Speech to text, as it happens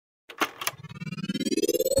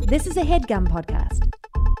This is a HeadGum podcast.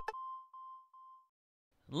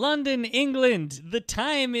 London, England, the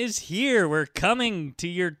time is here. We're coming to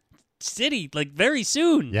your city, like, very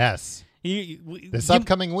soon. Yes. This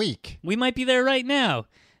upcoming week. We might be there right now.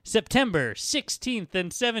 September 16th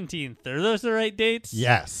and 17th. Are those the right dates?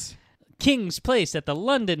 Yes. King's Place at the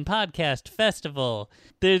London Podcast Festival.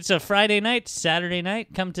 It's a Friday night, Saturday night.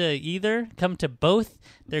 Come to either. Come to both.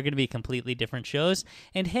 They're going to be completely different shows.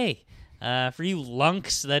 And hey, for you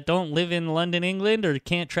lunks that don't live in London, England, or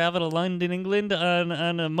can't travel to London, England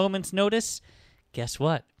on a moment's notice, guess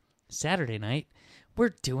what? Saturday night,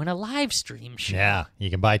 we're doing a live stream show. Yeah,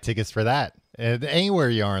 you can buy tickets for that.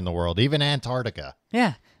 Anywhere you are in the world, even Antarctica.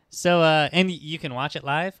 Yeah. So, and you can watch it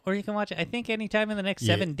live, or you can watch it, I think, anytime in the next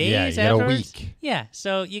 7 days yeah, you got afterwards. a week. Yeah,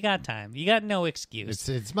 so you got time. You got no excuse.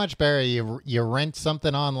 It's much better. You rent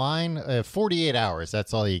something online, 48 hours,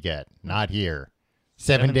 that's all you get. Not here.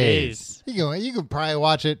 7 days. You can probably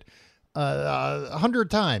watch it 100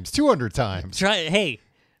 times, 200 times. Hey,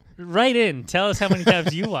 write in. Tell us how many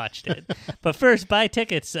times you watched it. But first, buy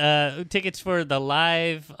tickets. Tickets for the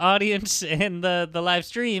live audience and the live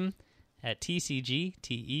stream at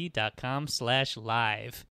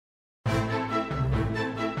tcgte.com/live.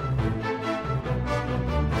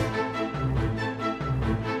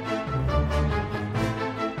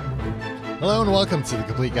 Hello and welcome to The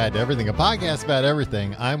Complete Guide to Everything, a podcast about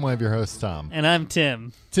everything. I'm one of your hosts, Tom. And I'm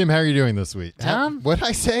Tim. Tim, how are you doing this week? Tom? What'd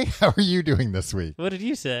I say? How are you doing this week? What did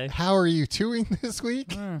you say? How are you doing this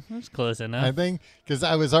week? That's close enough. I think because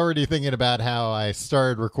I was already thinking about how I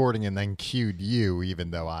started recording and then cued you, even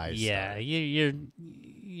though I started.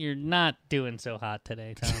 You're not doing so hot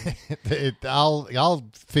today, Tom. I'll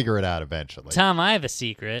figure it out eventually. Tom, I have a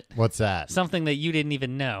secret. What's that? Something that you didn't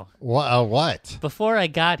even know. What? Before I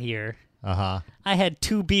got here, I had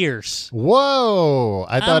 2 beers. Whoa!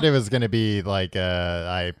 I thought it was going to be like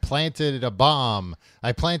I planted a bomb.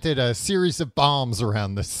 I planted a series of bombs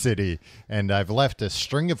around the city, and I've left a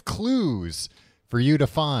string of clues for you to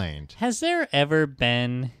find. Has there ever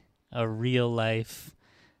been a real life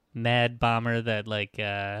mad bomber that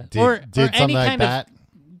did or something any like kind that? of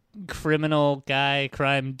criminal guy,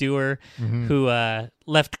 crime doer who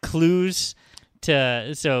left clues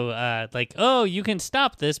to oh, you can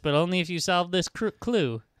stop this, but only if you solve this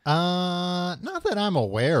clue. Not that I'm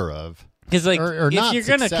aware of. Because or if not you're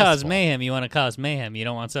gonna cause successful. mayhem, you want to cause mayhem. You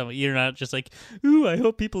don't want some. You're not just like, ooh, I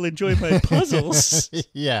hope people enjoy my puzzles.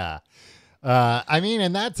 Yeah. I mean,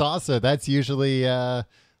 and that's usually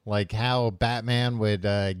like how Batman would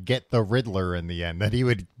get the Riddler in the end, that he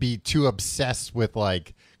would be too obsessed with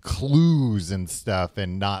like clues and stuff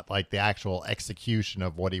and not like the actual execution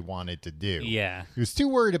of what he wanted to do. Yeah. He was too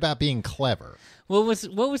worried about being clever. What was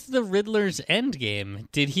the Riddler's end game?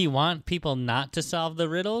 Did he want people not to solve the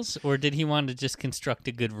riddles, or did he want to just construct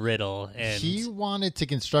a good riddle? And He wanted to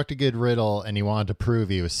construct a good riddle, and he wanted to prove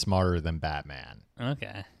he was smarter than Batman.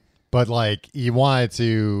 Okay. But, like, he wanted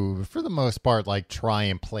to, for the most part, like, try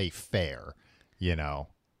and play fair, you know.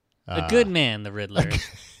 A good man, the Riddler.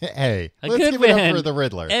 Hey, A let's good give it man, up for the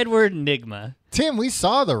Riddler. Edward Nygma. Tim, we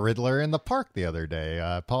saw the Riddler in the park the other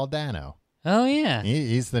day, Paul Dano. Oh, yeah.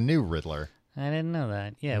 He's the new Riddler. I didn't know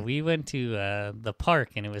that. Yeah, we went to the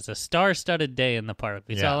park, and it was a star-studded day in the park.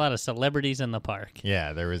 We saw a lot of celebrities in the park.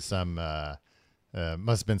 Yeah, there was some, must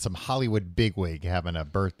have been some Hollywood bigwig having a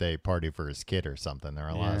birthday party for his kid or something. There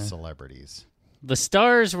are a lot of celebrities. The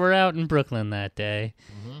stars were out in Brooklyn that day,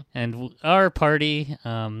 and our party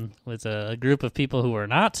was a group of people who were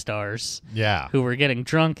not stars, Yeah. who were getting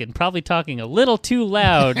drunk and probably talking a little too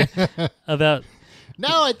loud about,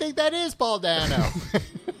 No, I think that is Paul Dano.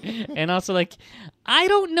 and also like, I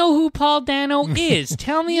don't know who Paul Dano is.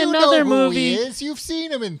 Tell me You another know who movie. he is. You've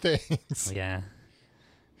seen him in things. Yeah.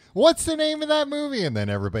 What's the name of that movie? And then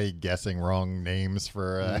everybody guessing wrong names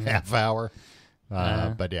for a half hour.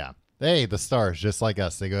 But yeah. Hey, the stars, just like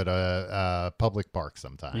us, they go to public parks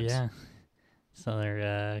sometimes. Yeah. So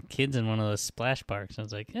they're kids in one of those splash parks. I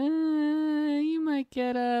was like, you might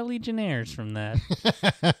get Legionnaires from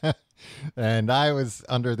that. And I was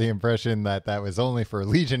under the impression that was only for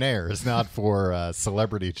Legionnaires, not for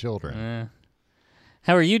celebrity children.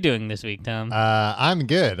 How are you doing this week, Tom? I'm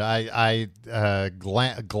good. I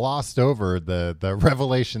glossed over the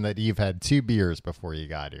revelation that you've had 2 beers before you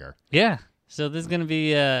got here. Yeah. So this is going to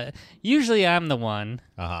be, usually I'm the one.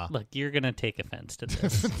 Uh-huh. Look, you're going to take offense to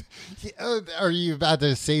this. Are you about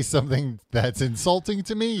to say something that's insulting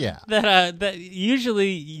to me? Yeah. that usually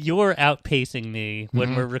you're outpacing me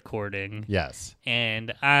when we're recording. Yes.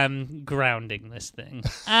 And I'm grounding this thing.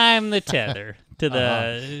 I'm the tether to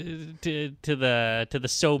the to the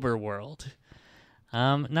sober world.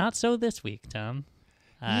 Not so this week, Tom.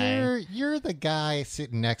 You're the guy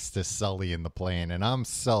sitting next to Sully in the plane, and I'm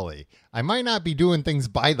Sully. I might not be doing things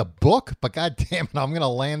by the book, but god damn it, I'm gonna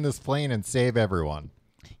land this plane and save everyone.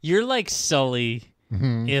 You're like Sully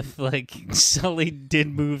Mm-hmm. if like Sully did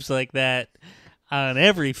moves like that on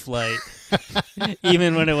every flight,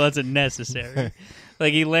 even when it wasn't necessary.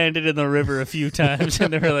 Like he landed in the river a few times,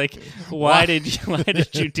 and they were like, "Why did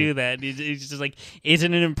you do that?" And he's just like,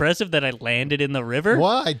 "Isn't it impressive that I landed in the river?"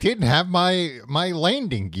 Well, I didn't have my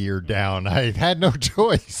landing gear down. I had no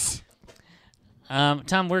choice.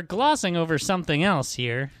 Tom, we're glossing over something else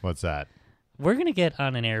here. What's that? We're gonna get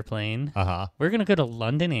on an airplane. Uh-huh. We're gonna go to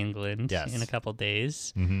London, England, Yes. in a couple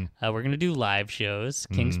days. Mm-hmm. We're gonna do live shows.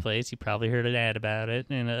 King's Place. You probably heard an ad about it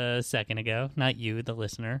in a second ago. Not you, the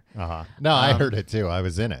listener. Uh-huh. No, I heard it too. I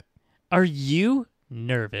was in it. Are you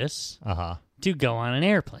nervous Uh-huh. to go on an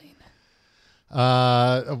airplane?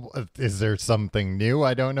 Is there something new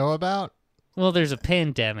I don't know about? Well, there's a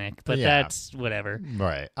pandemic, but Yeah. that's whatever.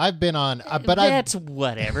 Right. I've been on, but That's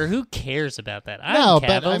whatever. Who cares about that? I'm no,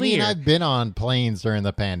 cavalier. but I mean, I've been on planes during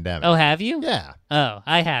the pandemic. Oh, have you? Yeah. Oh,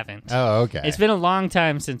 I haven't. Oh, okay. It's been a long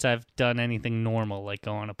time since I've done anything normal, like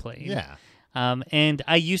go on a plane. Yeah. And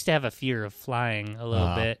I used to have a fear of flying a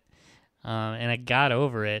little bit, and I got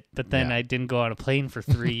over it. But then Yeah. I didn't go on a plane for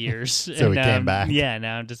 3 years. So and we now came back. Yeah,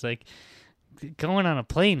 now I'm just like, going on a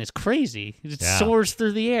plane is crazy. It Yeah. soars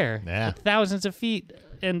through the air Yeah. at thousands of feet,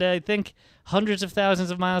 and I think hundreds of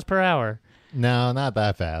thousands of miles per hour. No, not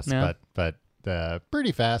that fast, No? but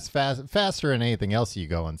pretty fast, faster than anything else you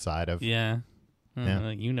go inside of. Yeah.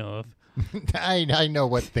 Yeah. You know of. I know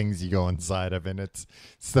what things you go inside of, and it's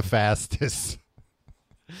the fastest.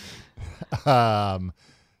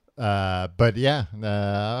 But yeah,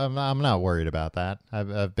 I'm not worried about that.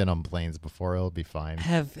 I've been on planes before. It'll be fine.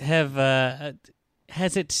 Has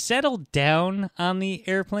it settled down on the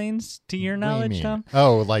airplanes, to your What do you knowledge, mean? Tom?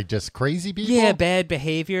 Oh, like just crazy people? Yeah, bad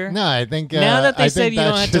behavior. No, I think Now that they I said think you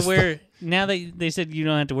don't that's have to just wear, now that they said you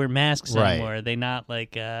don't have to wear masks Right. anymore, are they not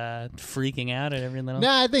like freaking out at every little? No,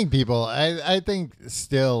 I think people. I think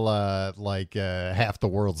still half the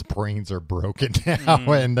world's brains are broken now,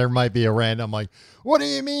 and there might be a random like, "What do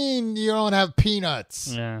you mean you don't have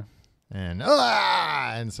peanuts?" Yeah.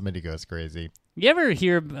 And somebody goes crazy. You ever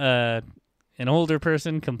hear an older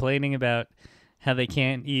person complaining about how they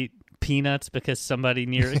can't eat peanuts because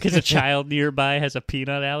a child nearby has a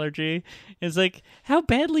peanut allergy? It's like, how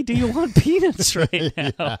badly do you want peanuts right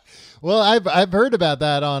now? Yeah. Well, I've heard about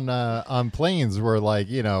that on planes where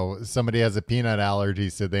somebody has a peanut allergy,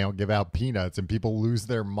 so they don't give out peanuts, and people lose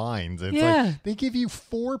their minds. It's Yeah. like they give you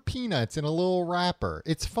 4 peanuts in a little wrapper.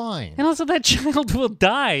 It's fine. And also, that child will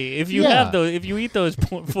die if you Yeah. have those. If you eat those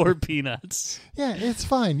 4 peanuts. Yeah, it's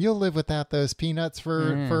fine. You'll live without those peanuts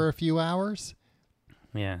for a few hours.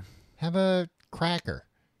 Yeah, Have a cracker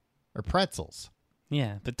or pretzels.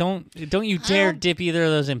 yeah, but don't you dare don't- dip either of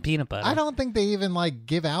those in peanut butter. I don't think they even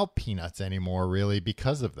give out peanuts anymore, really,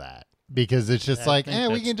 because of that. Because it's just I think we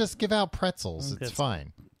that's- can just give out pretzels. think It's that's-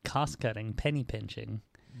 fine. Cost cutting, penny pinching.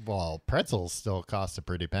 Well, pretzels still cost a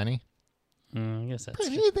pretty penny. I guess that's What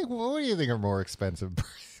do true. you think? What do you think are more expensive,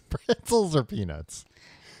 pretzels or peanuts?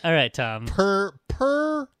 All right, Tom. Per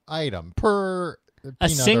item, per A peanut or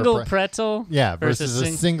single pretzel. yeah, versus a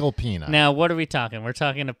sing- single peanut. Now, what are we talking? We're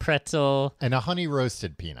talking a pretzel. And a honey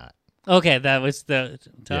roasted peanut. Okay, that was the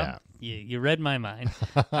Tom. Yeah. You read my mind.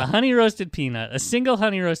 A honey roasted peanut, a single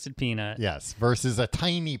honey roasted peanut. Yes, versus a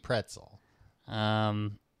tiny pretzel.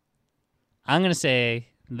 I'm gonna say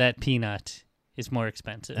that peanut is more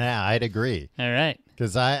expensive. Yeah, I'd agree. All right.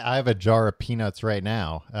 Because I have a jar of peanuts right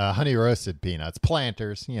now, honey roasted peanuts,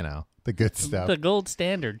 Planters, the good stuff. The gold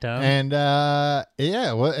standard, Tom. And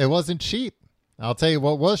it wasn't cheap. I'll tell you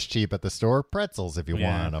what was cheap at the store: pretzels, if you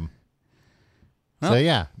Yeah. wanted them. Well- So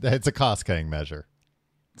yeah, it's a cost cutting measure.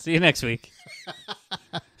 See you next week.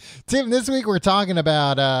 Tim, this week we're talking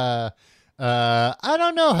about I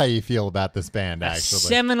don't know how you feel about this band A actually.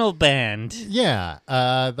 seminal band. Yeah,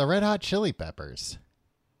 the Red Hot Chili Peppers,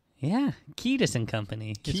 Yeah, Kiedis and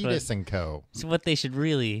Company. is Kiedis and Co. It's what they should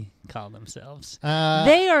really call themselves. Uh,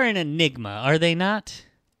 They are an enigma, are they not?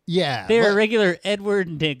 yeah, They're well- a regular Edward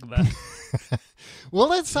Enigma. Well,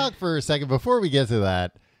 let's talk for a second before we get to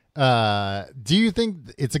that. Do you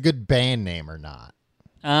think it's a good band name or not?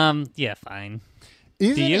 Yeah, fine.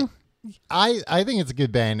 Isn't Do you? it- I think it's a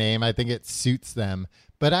good band name. I think it suits them.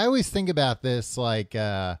 But I always think about this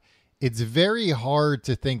it's very hard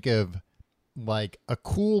to think of a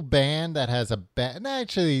cool band that has a bad.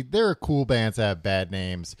 Actually, there are cool bands that have bad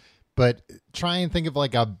names, but try and think of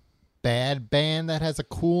a bad band that has a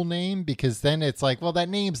cool name? Because then it's like, well, that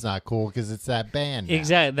name's not cool because it's that band now.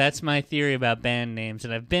 Exactly. That's my theory about band names.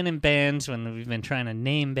 And I've been in bands when we've been trying to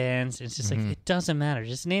name bands. It's just like, it doesn't matter.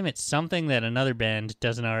 Just name it something that another band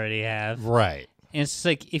doesn't already have. Right. And it's just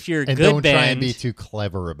like, if you're a And good don't band. try and be too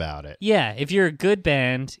clever about it. Yeah, if you're a good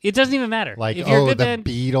band, it doesn't even matter. Like, if you're a good the band,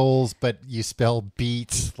 Beatles, but you spell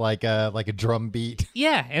beats like a drum beat.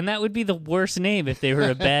 yeah, and that would be the worst name if they were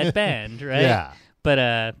a bad band, right? Yeah.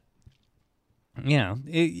 But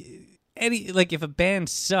if a band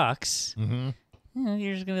sucks,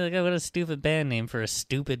 you're just gonna be like, oh, what a stupid band name for a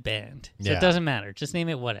stupid band. So Yeah. it doesn't matter. Just name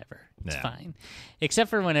it whatever. It's Yeah. fine. Except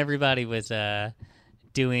for when everybody was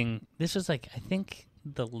doing this was like I think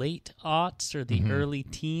the late aughts or the early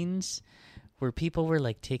teens, where people were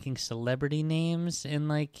like taking celebrity names and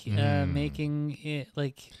like making it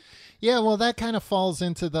like. Yeah, well, that kind of falls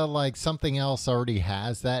into the like something else already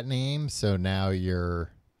has that name, so now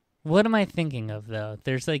you're. What am I thinking of though?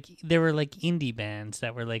 There were like indie bands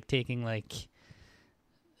that were like taking like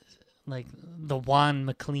the Juan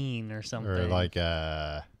McLean or something. Or like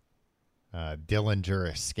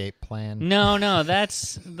Dillinger Escape Plan. No,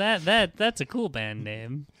 that's a cool band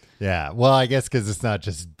name. Yeah, well, I guess because it's not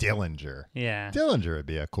just Dillinger. Yeah. Dillinger would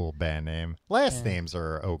be a cool band name. Last names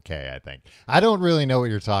are okay, I think. I don't really know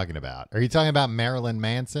what you're talking about. Are you talking about Marilyn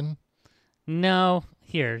Manson? No.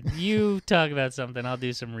 Here, you talk about something. I'll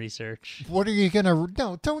do some research. What are you gonna?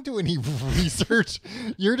 No, don't do any research.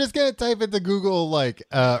 You're just gonna type into Google like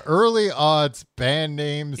early odds band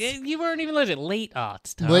names. You weren't even legit. Late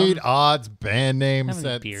aughts, Tom. Late odds band How names many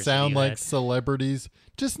that beers sound have you like had? celebrities.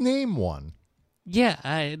 Just name one.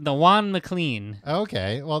 Yeah, the Juan McLean.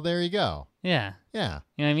 Okay, well there you go. Yeah. Yeah,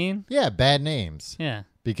 You know what I mean? yeah, bad names Yeah.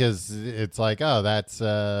 because it's like, oh, that's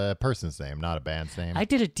a person's name, not a band's name. I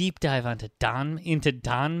did a deep dive into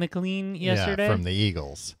Don McLean yesterday. Yeah, from the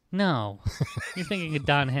Eagles, No. You're thinking of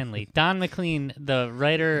Don Henley. Don McLean, the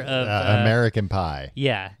writer of American Pie.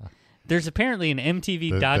 Yeah. There's apparently an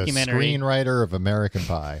MTV The documentary. screenwriter of American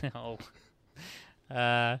Pie.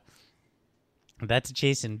 No. That's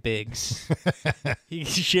Jason Biggs. He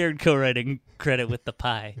shared co-writing credit with The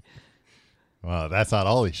Pie. Well, that's not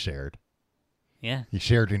all he shared. Yeah. He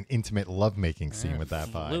shared an intimate lovemaking scene with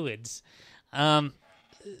that pie. Fluids.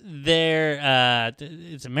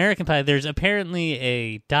 It's American Pie. There's apparently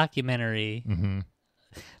a documentary. Mm-hmm.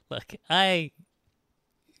 Look, I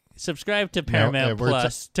subscribed to Paramount we're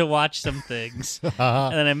Plus to watch some things, and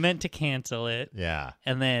then I meant to cancel it, Yeah.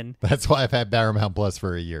 and then That's why I've had Paramount Plus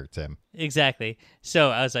for a year, Tim. exactly. So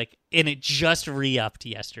I was like, and it just re-upped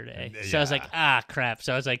yesterday. So I was like, crap.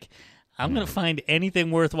 So I was like, I'm gonna find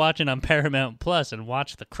anything worth watching on Paramount Plus and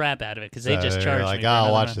watch the crap out of it because they just you're charged like, me.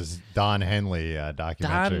 I'll watch this Don Henley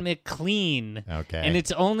documentary. Don McLean. Okay. And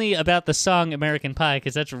it's only about the song American Pie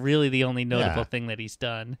because that's really the only notable Yeah. thing that he's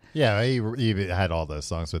done. Yeah, he had all those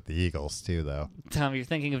songs with the Eagles too, though. Tom, you're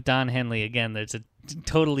thinking of Don Henley again. There's a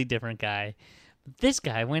totally different guy. This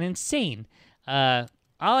guy went insane.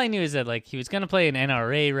 All I knew is that like he was going to play an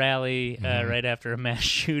NRA rally right after a mass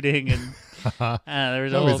shooting, and there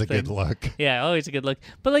was a Always whole a thing. good look. Yeah, always a good look.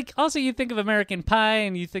 But like, also you think of American Pie,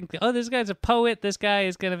 and you think, oh, this guy's a poet. This guy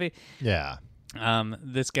is going to be. Yeah.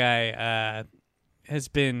 This guy has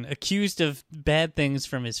been accused of bad things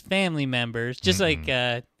from his family members, just like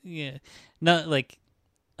not like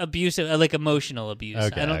abusive, like emotional abuse.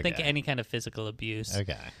 Okay, I don't think okay. any kind of physical abuse.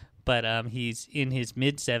 Okay. But he's in his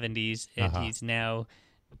mid-70s, and he's now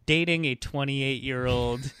dating a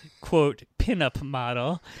 28-year-old quote pinup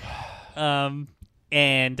model. And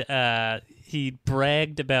he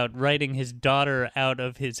bragged about writing his daughter out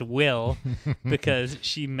of his will because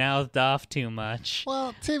she mouthed off too much.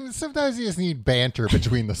 Well, Tim, sometimes you just need banter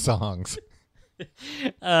between the songs.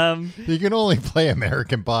 You can only play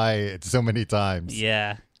American Pie so many times.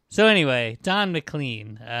 Yeah. So anyway, Don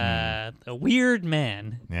McLean, a weird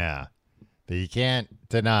man. Yeah. But you can't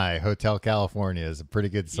deny Hotel California is a pretty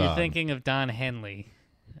good song. You're thinking of Don Henley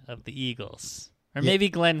of the Eagles. Or maybe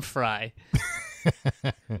Glenn Fry.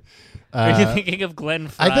 Are you thinking of Glenn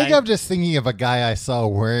Fry? I think I'm just thinking of a guy I saw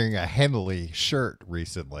wearing a Henley shirt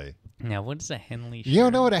recently. Now, what is a Henley shirt? You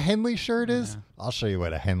don't know what a Henley shirt is? I'll show you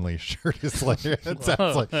what a Henley shirt is later. It right.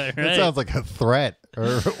 sounds like a threat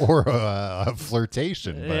or a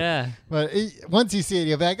flirtation. But, Yeah. But once you see it,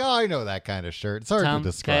 you'll be like, oh, I know that kind of shirt. It's hard Tom, to can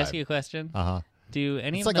I describe. ask you a question? Uh-huh. Do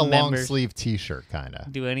any It's of like the a long members sleeve T-shirt, kind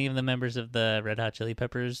of. do any of the members of the Red Hot Chili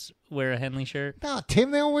Peppers wear a Henley shirt? No,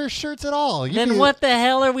 Tim, they don't wear shirts at all. Then what the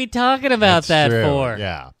hell are we talking about that true. for?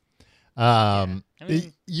 Yeah. I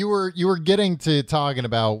mean- you were getting to talking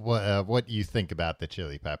about what you think about the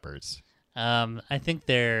Chili Peppers. I think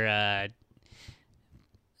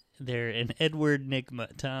they're an Edward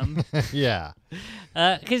Nygma, Tom. Yeah.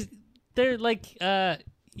 Because they're like,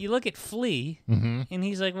 you look at Flea, Mm-hmm. and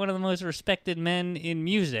he's like one of the most respected men in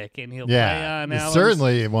music, and he'll play Yeah. on He's albums.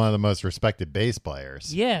 certainly one of the most respected bass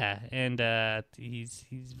players. Yeah, and he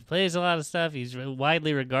plays a lot of stuff. He's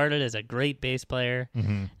widely regarded as a great bass player.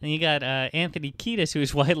 Mm-hmm. And you got Anthony Kiedis,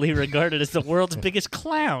 who's widely regarded as the world's biggest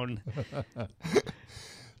clown.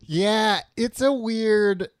 Yeah, it's a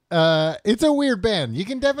weird band. You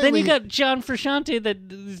can definitely Then you got John Frusciante that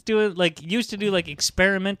is doing used to do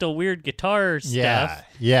experimental weird guitar stuff.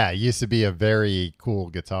 Yeah, used to be a very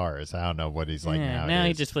cool guitarist. I don't know what he's like Yeah, nowadays. now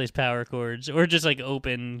he just plays power chords or just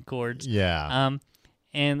open chords. Yeah.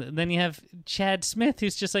 And then you have Chad Smith,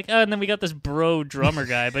 who's just and then we got this bro drummer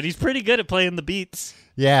guy, but he's pretty good at playing the beats.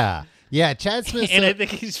 Yeah. Yeah, Chad Smith. And I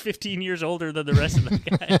think he's 15 years older than the rest of the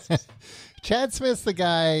guys. Chad Smith's the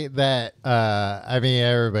guy that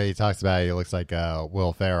everybody talks about. He looks like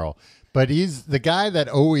Will Ferrell, but he's the guy that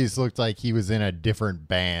always looked like he was in a different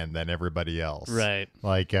band than everybody else. Right.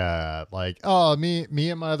 Me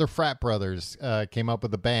and my other frat brothers came up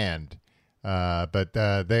with a band, but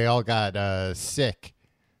they all got sick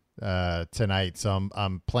tonight, so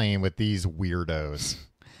I'm playing with these weirdos.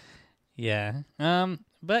 Yeah.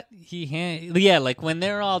 But when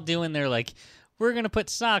they're all doing their we're gonna put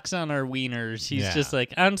socks on our wieners. He's just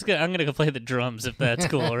I'm gonna go play the drums if that's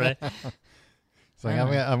cool, right? It's like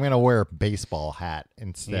I'm gonna wear a baseball hat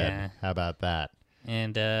instead. Yeah. How about that?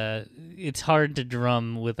 And it's hard to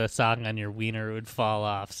drum with a sock on your wiener; it would fall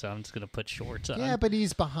off. So I'm just gonna put shorts on. Yeah, but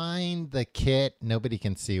he's behind the kit. Nobody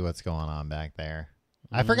can see what's going on back there.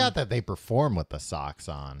 I forgot that they perform with the socks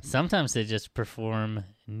on. Sometimes they just perform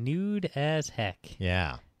nude as heck.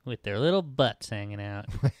 Yeah. With their little butts hanging out.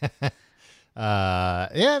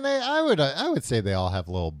 I would say they all have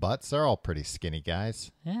little butts. They're all pretty skinny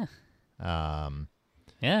guys. Yeah.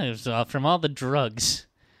 Yeah, it was from all the drugs.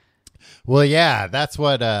 Well, yeah, that's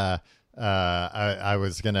what I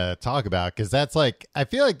was gonna talk about, because that's I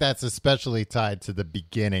feel like that's especially tied to the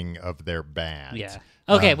beginning of their band. Yeah.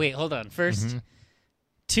 Okay, wait, hold on. First,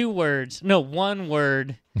 one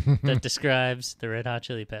word that describes the Red Hot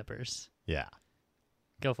Chili Peppers. Yeah.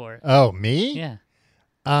 Go for it. Oh, me? Yeah.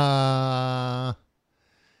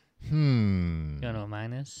 You know what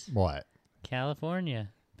mine is? What? California,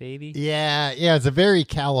 baby. Yeah, it's a very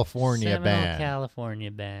California Seminole band.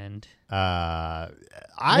 California band. And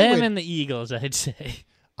the Eagles, I'd say.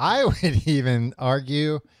 I would even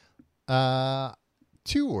argue 2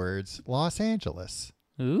 words, Los Angeles.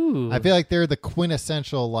 Ooh. I feel like they're the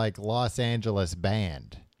quintessential Los Angeles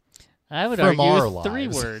band. I would from our argue 3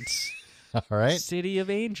 lives. words. All right. City of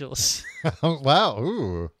Angels. Wow.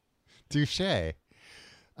 Ooh. Touche.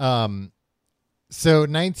 So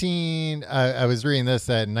I was reading this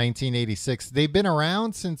that in 1986, they've been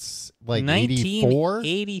around since 84?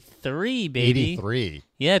 1983, baby. 83.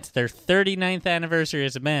 Yeah, it's their 39th anniversary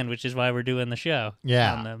as a band, which is why we're doing the show.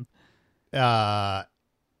 Yeah. On them.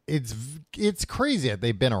 It's crazy that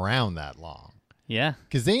they've been around that long, Yeah.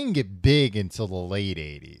 because they didn't get big until the late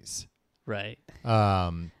 80s. Right.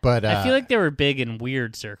 But I feel like they were big in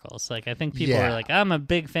weird circles. I think people Yeah. are like, I'm a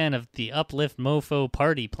big fan of the Uplift Mofo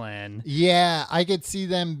Party Plan. yeah, I could see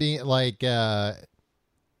them being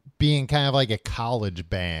being kind of like a college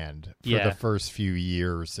band for Yeah. the first few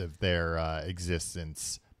years of their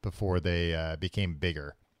existence before they became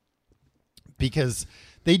bigger. Because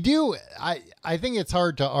they do, I think it's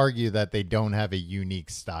hard to argue that they don't have a unique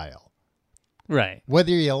style. Right.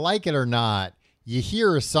 Whether you like it or not, you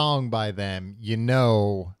hear a song by them,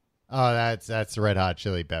 oh, that's the Red Hot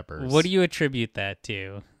Chili Peppers. What do you attribute that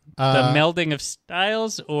to? The melding of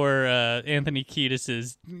styles, or Anthony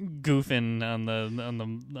Kiedis's goofing on the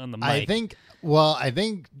mic? I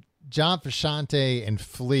think John Frusciante and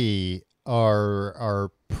Flea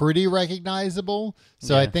are pretty recognizable.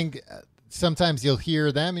 So Yeah. I think sometimes you'll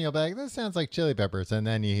hear them and you'll be like, this sounds like Chili Peppers, and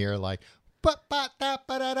then you hear wow,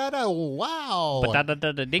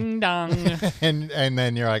 Ding dong. and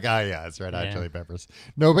then you're like, oh yeah, it's Red Hot Chili Peppers.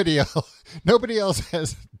 Nobody else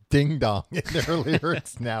has ding dong in their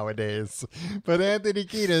lyrics nowadays. But Anthony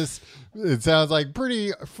Kiedis, it sounds like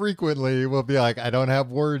pretty frequently will be like, I don't have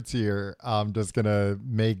words here. I'm just gonna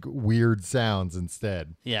make weird sounds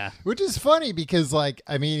instead. Yeah. Which is funny because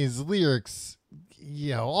his lyrics,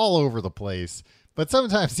 all over the place. But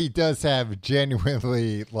sometimes he does have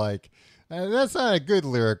genuinely that's not a good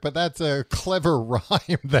lyric, but that's a clever rhyme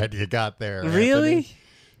that you got there. Really? Anthony.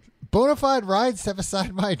 Bonafide ride, step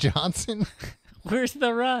aside my Johnson. Where's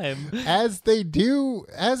the rhyme? As we do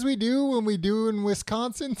when we do in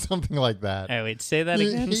Wisconsin, something like that. All right, wait, say that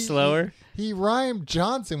again, slower. He rhymed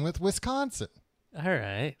Johnson with Wisconsin. All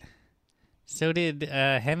right. So did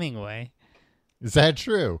Hemingway. Is that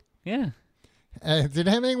true? Yeah. Did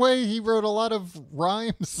Hemingway, he wrote a lot of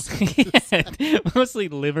rhymes? Yeah. Mostly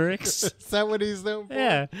limericks. Is that what he's known for?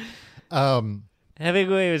 Yeah. Um,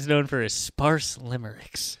 Hemingway was known for his sparse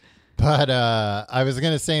limericks. but I was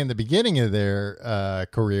going to say in the beginning of their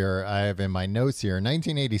career, I have in my notes here, in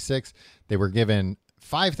 1986, they were given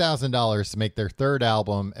 $5,000 to make their third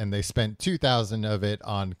album, and they spent $2,000 of it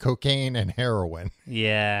on cocaine and heroin.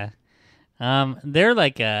 Yeah. They're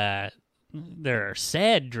like there are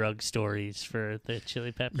sad drug stories for the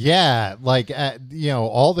Chili Peppers. Yeah, like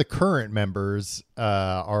all the current members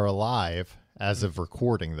are alive as of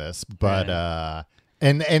recording this, but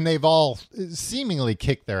and they've all seemingly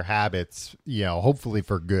kicked their habits, hopefully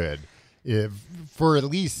for good. If for at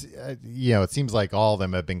least it seems like all of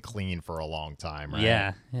them have been clean for a long time, right?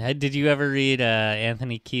 Yeah. Did you ever read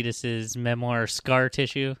Anthony Kiedis's memoir Scar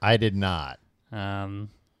Tissue? I did not.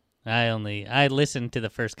 I listened to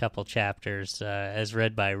the first couple chapters as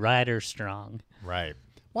read by Ryder Strong. Right.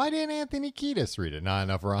 Why didn't Anthony Kiedis read it? Not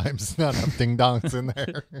enough rhymes, not enough ding dongs in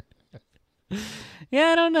there. Yeah,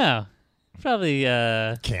 I don't know. Probably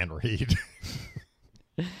Can't read.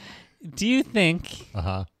 Do you think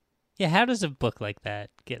Uh-huh. Yeah, how does a book like that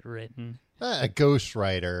get written? A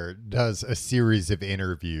ghostwriter does a series of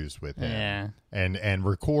interviews with him. Yeah. And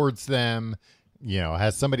records them,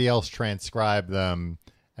 has somebody else transcribe them,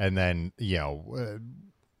 and then,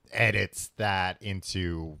 edits that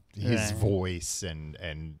into his Right. voice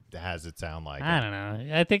and has it sound like I it. don't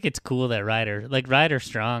know. I think it's cool that Ryder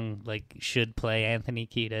Strong should play Anthony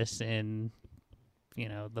Kiedis in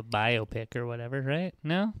the biopic or whatever, right?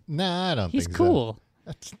 No? Nah, I don't He's think cool. so.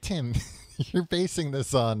 Tim, you're basing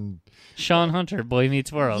this on Sean Hunter, Boy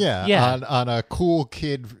Meets World. yeah. On a cool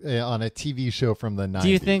kid on a TV show from the 90s. Do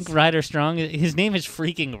you think Ryder Strong, his name is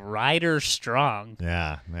freaking Ryder Strong.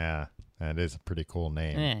 Yeah. That is a pretty cool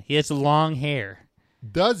name. Yeah, he has long hair.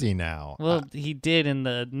 Does he now? Well, he did in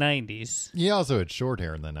the 90s. He also had short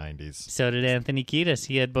hair in the 90s. So did Anthony Kiedis.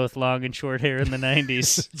 He had both long and short hair in the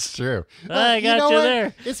 90s. It's true. I got you what?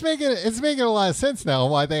 there. It's making a lot of sense now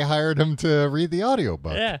why they hired him to read the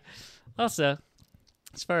audiobook. Yeah. Also,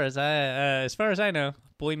 as far as I know,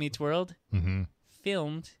 Boy Meets World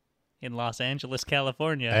filmed in Los Angeles,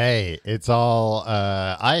 California. Hey, it's all.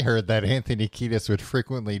 I heard that Anthony Kiedis would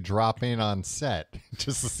frequently drop in on set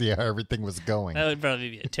just to see how everything was going. That would probably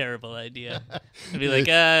be a terrible idea. I'd be He like,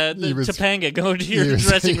 was- Topanga, go into your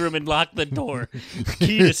dressing room and lock the door.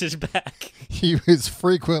 Kiedis is back. He was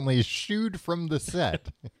frequently shooed from the set.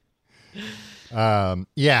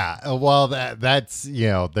 Yeah. Well, that's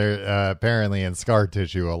there apparently in Scar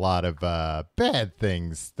Tissue a lot of bad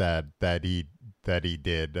things that he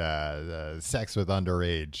did. Sex with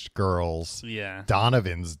underage girls. Yeah.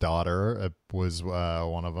 Donovan's daughter was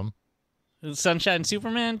one of them. Sunshine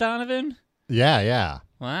Superman Donovan? Yeah.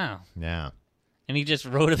 Wow. Yeah. And he just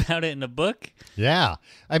wrote about it in a book? Yeah.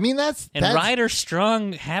 I mean, that's Ryder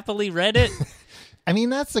Strong happily read it? I mean,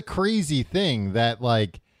 that's the crazy thing that,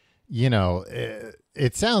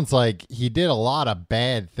 it sounds like he did a lot of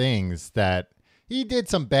bad things that he did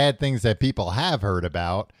some bad things that people have heard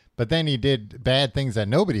about, but then he did bad things that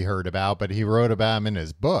nobody heard about, but he wrote about them in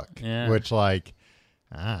his book, which I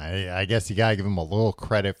guess you got to give him a little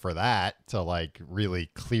credit for that to really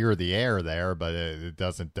clear the air there, but it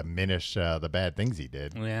doesn't diminish the bad things he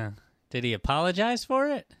did. Yeah. Did he apologize for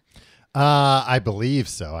it? I believe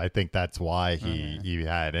so. I think that's why he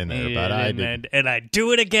had it in there, but I did. And I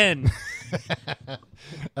do it again.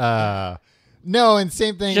 No, and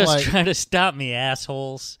same thing. Just trying to stop me,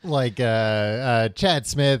 assholes. Chad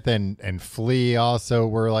Smith and Flea also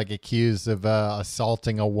were accused of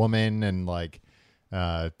assaulting a woman and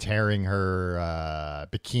tearing her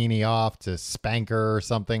bikini off to spank her or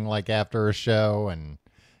something after a show. And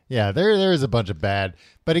yeah, there is a bunch of bad.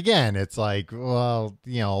 But again, it's look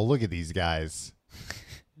at these guys.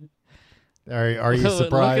 Are you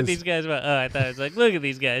surprised? Look at these guys. I thought it was look at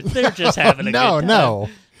these guys. They're just having a good time. No.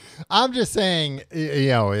 I'm just saying,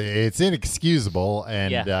 it's inexcusable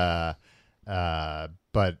and,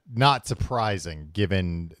 but not surprising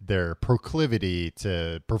given their proclivity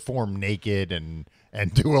to perform naked and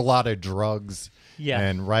do a lot of drugs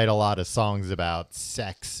and write a lot of songs about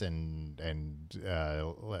sex and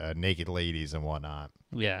naked ladies and whatnot.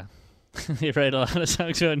 Yeah. They write a lot of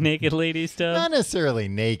songs about naked ladies stuff. Not necessarily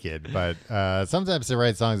naked, but sometimes they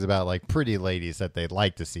write songs about pretty ladies that they'd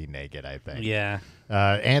like to see naked, I think. Yeah.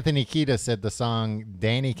 Anthony Kiedis said the song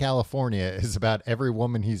Danny California is about every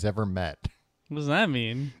woman he's ever met. What does that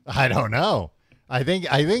mean? I don't know. I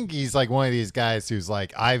think he's one of these guys who's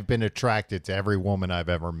I've been attracted to every woman I've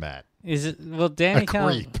ever met. Is it? Well, Danny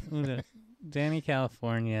creep. Danny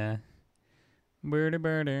California.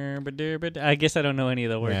 I guess I don't know any of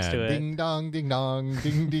the words to it. Ding dong, ding dong,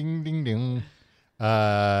 ding ding ding ding.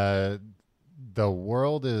 The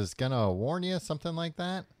world is gonna warn you, something like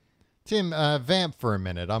that. Tim, vamp for a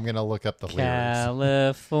minute. I'm gonna look up the lyrics.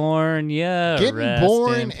 California, Getting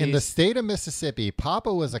born in the state of Mississippi.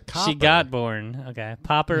 Papa was a copper. She got born. Okay,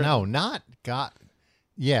 Popper. No, not got.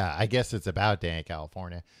 Yeah, I guess it's about Danny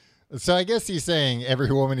California. So I guess he's saying every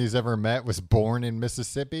woman he's ever met was born in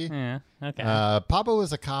Mississippi. Yeah. Okay. Papa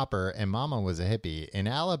was a copper and Mama was a hippie. In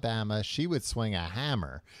Alabama, she would swing a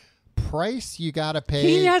hammer. Price you gotta pay.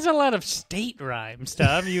 He has a lot of state rhymes,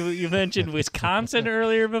 Tom. You mentioned Wisconsin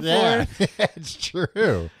earlier before. Yeah, it's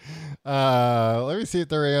true. Let me see if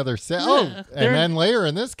there are any other. And then later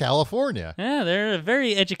in this, California. Yeah, they're a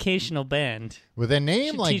very educational band. With a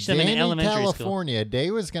name Should like teach them in Danny elementary California, day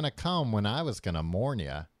was gonna come when I was gonna mourn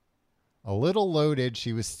ya. A little loaded,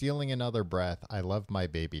 she was stealing another breath. I loved my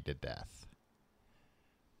baby to death.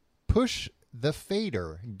 Push the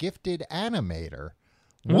fader, gifted animator.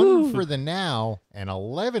 1 for the now and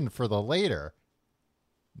 11 for the later.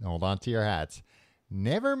 Hold on to your hats.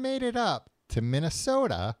 Never made it up to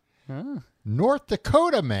Minnesota. North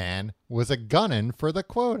Dakota man was a gunnin' for the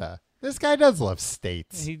quota. This guy does love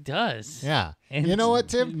states. He does. Yeah. And you know what,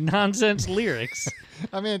 Tim? Nonsense lyrics.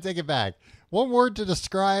 I'm going to take it back. One word to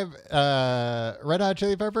describe Red Hot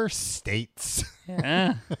Chili Peppers? States.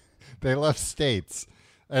 Yeah. They love states.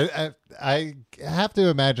 I have to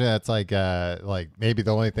imagine that's like maybe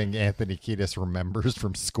the only thing Anthony Kiedis remembers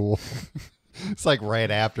from school. It's like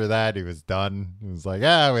right after that he was done. He was like,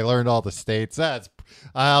 we learned all the states.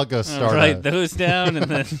 I'll go start. Write those down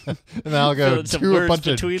and then and then I'll go do a bunch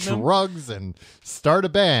of drugs and start a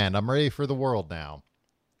band. I'm ready for the world now.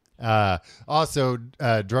 Also,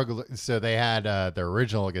 so they had their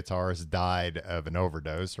original guitarist died of an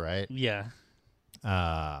overdose, right? Yeah.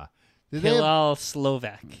 Hillel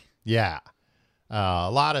Slovak. Yeah.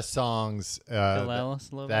 A lot of songs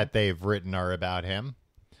that they've written are about him.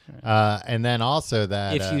 And then also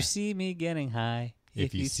that... If you see me getting high.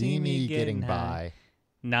 If you see me getting by.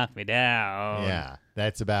 Knock me down. Yeah.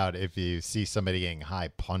 That's about if you see somebody getting high,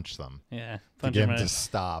 punch them. Yeah. Punch them to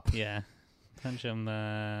stop. Yeah. Punch them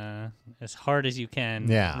as hard as you can.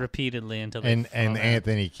 Yeah. Repeatedly until they And fall out.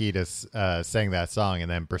 Anthony Kiedis sang that song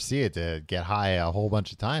and then proceeded to get high a whole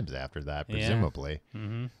bunch of times after that, presumably. Yeah.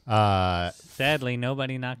 Mm-hmm. Sadly,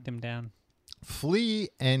 nobody knocked him down. Flea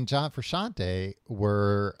and John Frusciante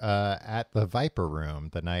were at the Viper Room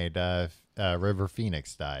the night River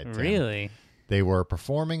Phoenix died. Really? They were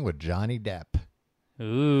performing with Johnny Depp.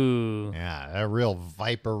 Ooh. Yeah, a real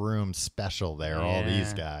Viper Room special there, all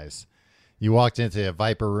these guys. You walked into a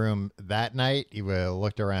Viper Room that night, you would have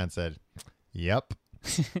looked around and said, yep.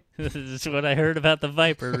 This is what I heard about the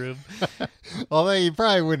Viper Room. Although you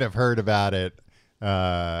probably wouldn't have heard about it.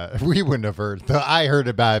 We wouldn't have heard. I heard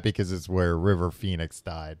about it because it's where River Phoenix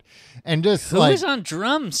died. And just Who was on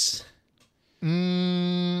drums? You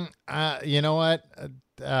know what?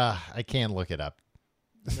 I can't look it up.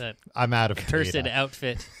 That I'm out of cursed data.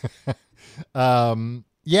 outfit.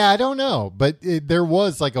 Yeah, I don't know, but there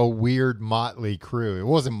was like a weird Motley Crue. It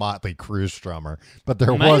wasn't Motley Crue's drummer, but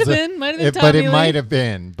there might was have been but it Tommy Lee. might have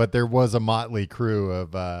been. But there was a Motley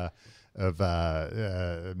Crue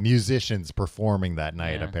of musicians performing that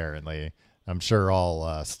night. Yeah. Apparently, I'm sure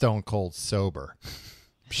all stone cold sober.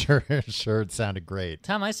 Sure, it sounded great.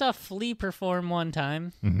 Tom, I saw Flea perform one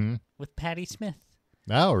time with Patti Smith.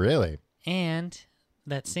 Oh, really? And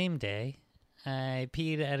that same day, I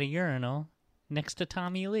peed at a urinal next to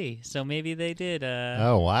Tommy Lee. So maybe they did.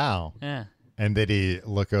 Oh, wow. Yeah. And did he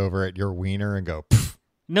look over at your wiener and go, pff?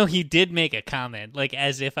 No, he did make a comment, like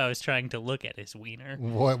as if I was trying to look at his wiener.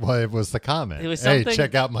 What was the comment? It was Hey, something,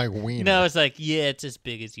 check out my wiener. No, it's like, yeah, it's as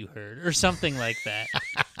big as you heard, or something like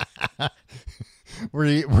that.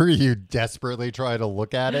 Were you desperately trying to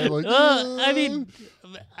look at it? Like, I mean,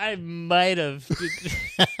 I might have.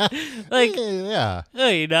 Like, yeah.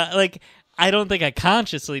 you know, like, I don't think I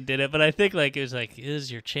consciously did it, but I think like it was like, this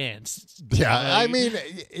is your chance. Yeah, I mean,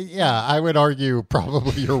 yeah, I would argue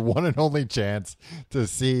probably your one and only chance to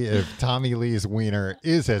see if Tommy Lee's wiener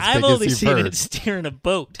is as I've big only as seen you've heard. it steering a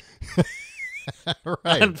boat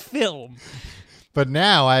Right. on film. But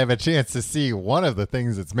now I have a chance to see one of the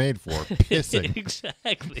things it's made for, pissing.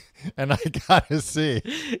 Exactly. And I gotta see.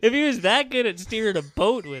 If he was that good at steering a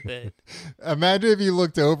boat with it. Imagine if you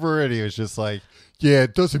looked over and he was just like, yeah,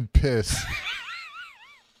 it doesn't piss.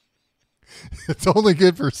 It's only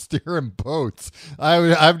good for steering boats.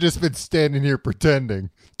 I've just been standing here pretending.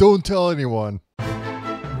 Don't tell anyone.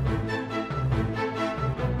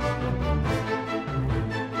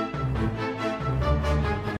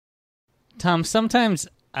 Tom, sometimes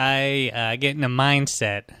I get in a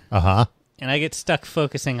mindset Uh-huh. and I get stuck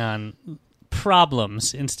focusing on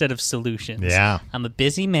problems instead of solutions. Yeah. I'm a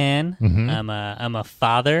busy man. I'm a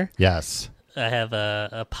father. Yes. I have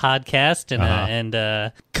a podcast and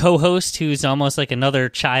a co-host who's almost like another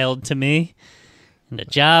child to me, and a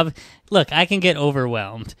job. Look, I can get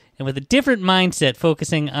overwhelmed. And with a different mindset,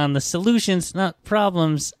 focusing on the solutions, not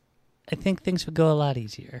problems, I think things would go a lot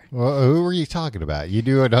easier. Well, who were you talking about? You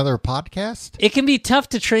do another podcast? It can be tough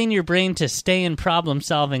to train your brain to stay in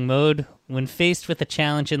problem-solving mode when faced with a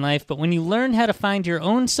challenge in life, but when you learn how to find your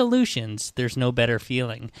own solutions, there's no better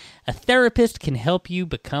feeling. A therapist can help you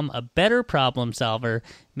become a better problem solver,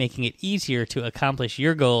 making it easier to accomplish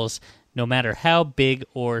your goals, no matter how big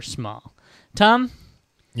or small. Tom,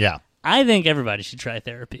 Yeah. I think everybody should try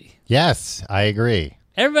therapy. Yes, I agree.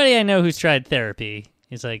 Everybody I know who's tried therapy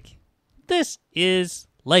is like, this is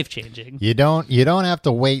life-changing. You don't have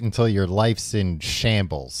to wait until your life's in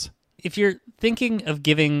shambles. If you're thinking of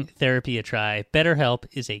giving therapy a try, BetterHelp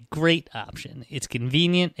is a great option. It's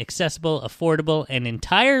convenient, accessible, affordable, and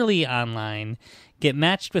entirely online. Get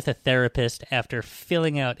matched with a therapist after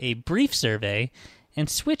filling out a brief survey and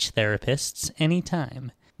switch therapists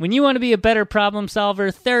anytime. When you want to be a better problem solver,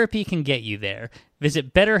 therapy can get you there.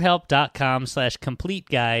 Visit betterhelp.com/complete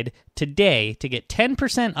guide today to get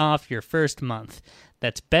 10% off your first month.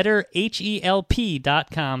 That's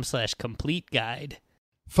betterhelp.com/complete guide.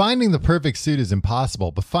 Finding the perfect suit is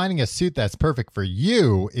impossible, but finding a suit that's perfect for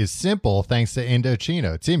you is simple thanks to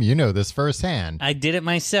Indochino. Tim, you know this firsthand. I did it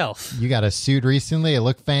myself. You got a suit recently. It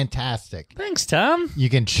looked fantastic. Thanks, Tom. You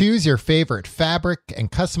can choose your favorite fabric and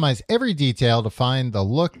customize every detail to find the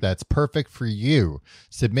look that's perfect for you.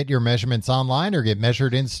 Submit your measurements online or get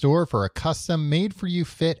measured in store for a custom made-for-you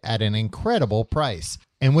fit at an incredible price.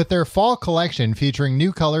 And with their fall collection featuring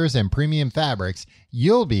new colors and premium fabrics,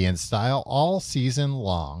 you'll be in style all season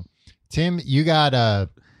long. Tim, you got a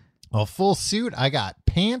full suit. I got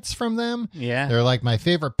pants from them. Yeah. They're like my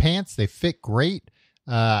favorite pants. They fit great.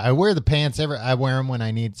 I wear the pants I wear them when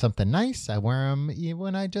I need something nice. I wear them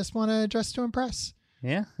when I just want to dress to impress.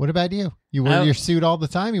 Yeah. What about you? You wear your suit all the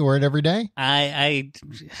time? You wear it every day? I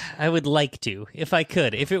would like to, if I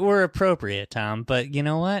could, if it were appropriate, Tom. But you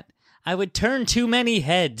know what? I would turn too many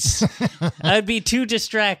heads. I'd be too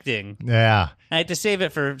distracting. Yeah. I had to save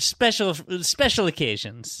it for special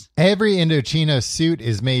occasions. Every Indochino suit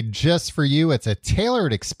is made just for you. It's a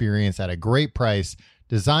tailored experience at a great price.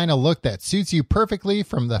 Design a look that suits you perfectly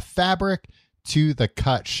from the fabric to the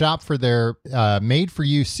cut. Shop for their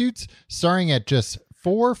made-for-you suits starting at just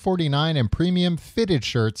 $4.49 and premium fitted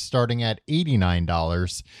shirts starting at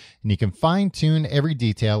 $89. And you can fine-tune every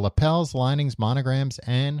detail, lapels, linings, monograms,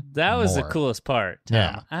 and that was more. the coolest part, Tom.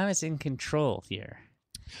 Yeah. I was in control here.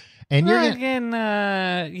 And you're again,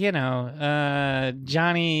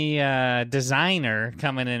 Johnny designer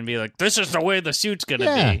coming in and be like, "This is the way the suit's gonna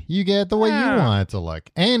be." You get the way you want it to look,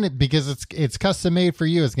 and because it's custom made for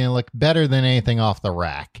you, it's gonna look better than anything off the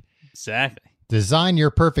rack. Exactly. Design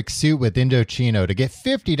your perfect suit with Indochino. To get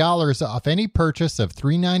 $50 off any purchase of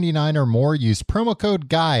 $3.99 or more, use promo code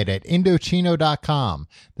GUIDE at Indochino.com.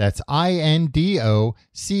 That's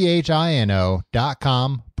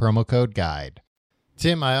INDOCHINO.com, promo code GUIDE.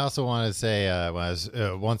 Tim, I also want to say, now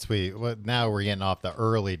we're getting off the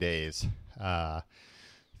early days.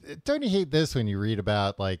 Don't you hate this when you read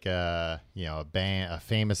about a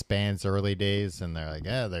famous band's early days, and they're like,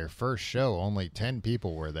 their first show, only 10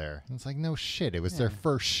 people were there. And it's like, no shit, it was their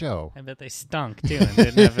first show. I bet they stunk too. And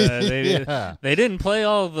didn't have, they didn't play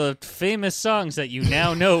all the famous songs that you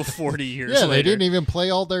now know 40 years later. They didn't even play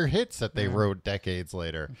all their hits that they wrote decades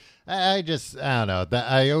later. I don't know.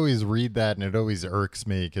 I always read that, and it always irks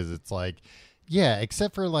me because it's like,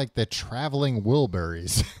 except for like the Traveling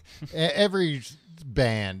Wilburys, every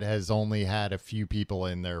band has only had a few people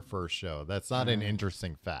in their first show. That's not an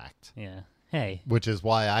interesting fact. Yeah. Hey. Which is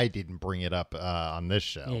why I didn't bring it up on this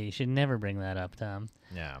show. Yeah, you should never bring that up, Tom.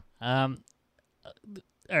 Yeah. All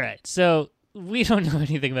right. So we don't know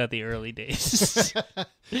anything about the early days.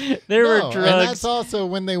 There were drugs. And that's also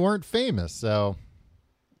when they weren't famous. So.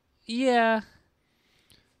 Yeah.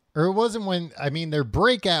 Or it wasn't their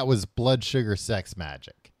breakout was Blood Sugar Sex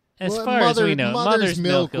Magic. As far as we know, Mother's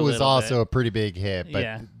Milk was also bit. a pretty big hit, but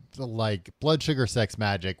Yeah. like Blood Sugar Sex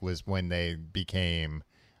Magic was when they became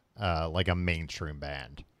like a mainstream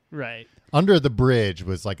band. Right. Under the Bridge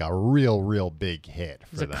was like a real big hit for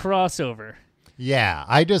It was a them. crossover. Yeah,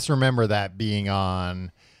 I just remember that being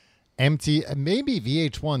on maybe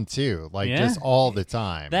VH1 too, just all the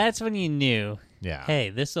time. That's when you knew Yeah. Hey,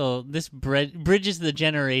 this bridges the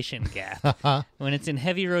generation gap. When it's in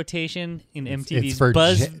heavy rotation in MTV's for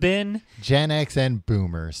Buzz Bin. Gen X and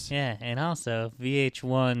Boomers. Yeah, and also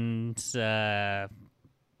VH1's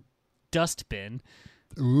Dust Bin.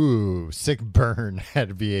 Ooh, sick burn at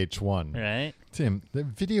VH1. Right? Tim, the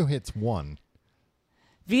video hits 1.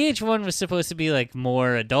 VH1 was supposed to be like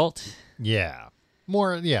more adult. Yeah.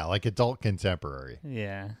 More, like adult contemporary.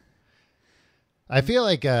 Yeah. I feel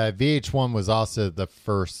like VH1 was also the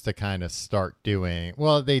first to kind of start doing,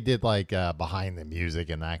 well, they did like behind the music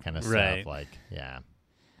and that kind of Right. stuff. Like, yeah.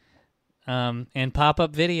 And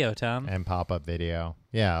pop-up video, Tom. And pop-up video.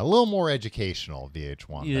 Yeah, a little more educational,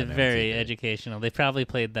 VH1. Yeah, than very MTV. educational. They probably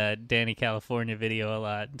played that Danny California video a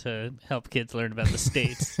lot to help kids learn about the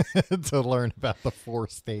states. To learn about the 4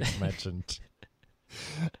 states mentioned.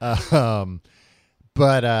 But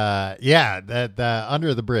yeah, that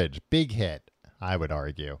Under the Bridge, big hit, I would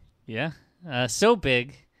argue. Yeah. So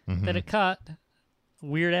big that it caught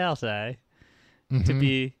Weird Al's eye to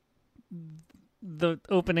be the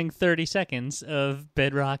opening 30 seconds of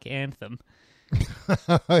Bedrock Anthem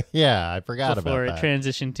Yeah, I forgot before about it that.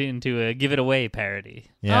 transitioned into a Give It Away parody.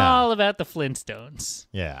 Yeah. All about the Flintstones.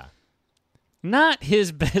 Yeah. Not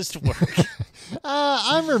his best work.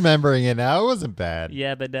 I'm remembering it now. It wasn't bad.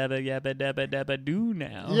 Yabba dabba dabba doo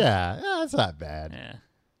now. Yeah, that's not bad. Yeah.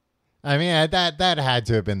 I mean, that had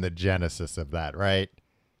to have been the genesis of that, right?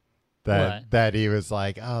 That he was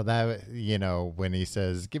like, oh, that, when he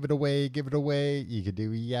says, give it away, you could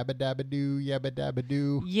do yabba dabba doo, yabba dabba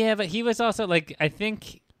doo. Yeah, but he was also like, I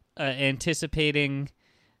think, anticipating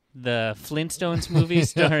the Flintstones movie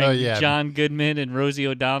starring Oh, yeah. John Goodman and Rosie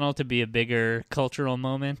O'Donnell to be a bigger cultural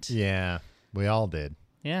moment. Yeah, we all did.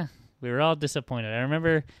 Yeah, we were all disappointed. I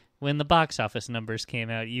remember when the box office numbers came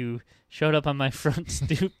out, you showed up on my front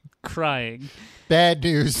stoop crying. Bad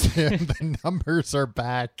news, Tim. The numbers are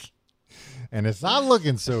back, and it's not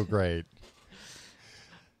looking so great.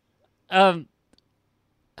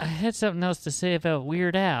 I had something else to say about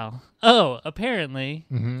Weird Al. Oh, apparently,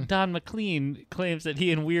 Don McLean claims that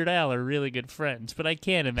he and Weird Al are really good friends, but I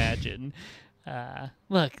can't imagine.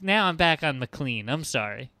 Look, now I'm back on McLean. I'm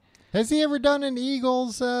sorry. Has he ever done an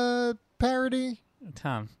Eagles parody?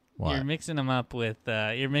 Tom, What? you're mixing him up with,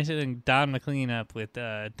 you're mixing Don McLean up with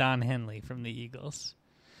Don Henley from the Eagles.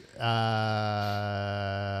 No,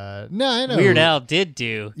 I know. Weird Al did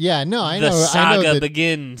do Yeah, no, I The know. Saga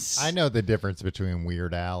Begins. I know the difference between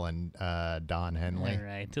Weird Al and Don Henley. All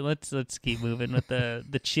right, so let's keep moving with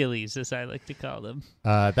the chilies, as I like to call them.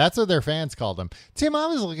 That's what their fans called him. Tim, I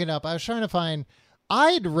was looking up. I was trying to find.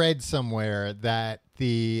 I'd read somewhere that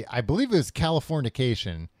I believe it was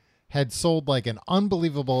Californication, had sold like an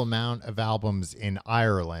unbelievable amount of albums in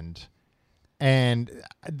Ireland, and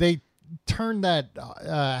they turned that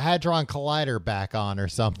Hadron Collider back on or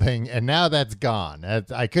something, and now that's gone.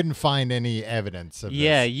 I couldn't find any evidence of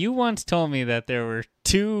Yeah, this. you once told me that there were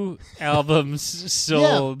 2 albums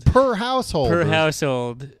sold per household. per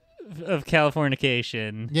household of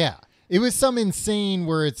Californication. Yeah. It was some insane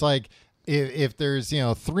where it's like if there's,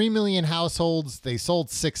 3 million households, they sold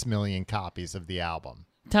 6 million copies of the album.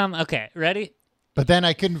 Tom, okay, ready? But then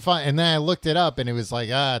I couldn't find, and then I looked it up and it was like,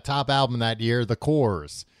 top album that year, The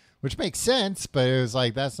Corrs, which makes sense, but it was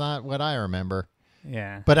like, that's not what I remember.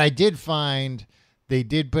 Yeah. But I did find they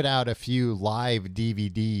did put out a few live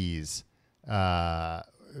DVDs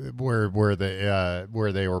where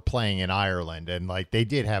they were playing in Ireland, and like they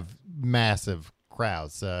did have massive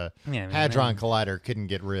crowds. Hadron Collider couldn't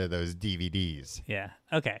get rid of those DVDs. Yeah.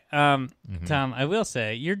 Okay. Tom, I will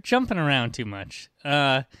say you're jumping around too much.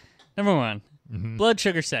 Number 1, Blood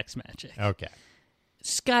Sugar Sex Magic Okay.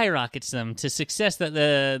 skyrockets them to success that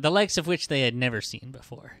the likes of which they had never seen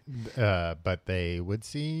before. But they would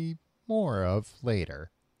see more of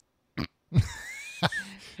later.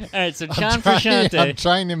 All right, so John I'm Frusciante.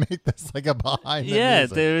 trying to make this like a behind the Yeah,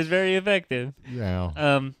 music. it was very effective. Yeah.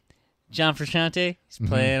 John Frusciante, he's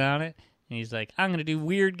playing on it, and he's like, I'm going to do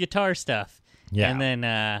weird guitar stuff. Yeah. And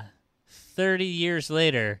then 30 years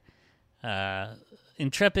later,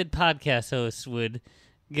 intrepid podcast hosts would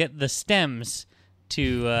get the stems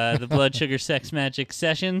to the Blood Sugar Sex Magic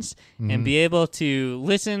sessions and be able to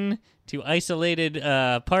listen to isolated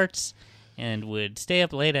parts and would stay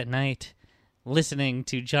up late at night listening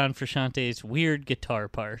to John Frusciante's weird guitar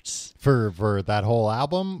parts. For that whole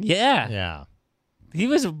album? Yeah. Yeah. He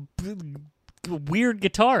was a weird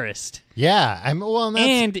guitarist. Yeah.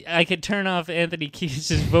 And I could turn off Anthony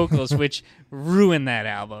Kiedis' vocals, which ruined that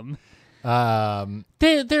album.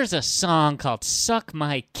 There's a song called Suck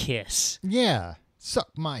My Kiss. Yeah. Suck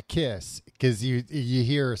My Kiss. Because you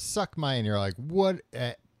hear Suck My and you're like, what?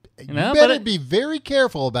 You No, better but be very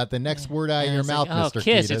careful about the next word out of and your it's mouth, like, Mr.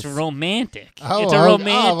 Kiss, Kiedis. it's romantic. Oh, It's a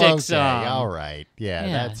romantic okay. song. All right. Yeah,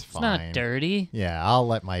 that's it's fine. not dirty. Yeah, I'll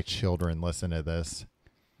let my children listen to this.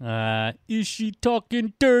 Is she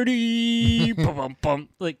talking dirty? Bum, bum, bum.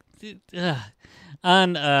 Like,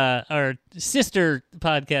 on our sister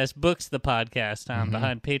podcast, Books the Podcast,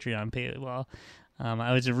 behind Patreon paywall,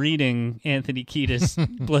 I was reading Anthony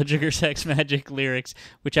Kiedis' Blood Sugar Sex Magic lyrics,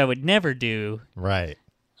 which I would never do. Right.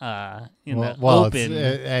 In the Well, open.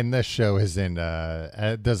 and this show isn't.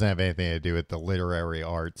 It doesn't have anything to do with the literary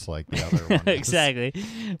arts like the other one. does. Exactly.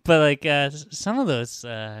 But like some of those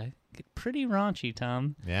get pretty raunchy,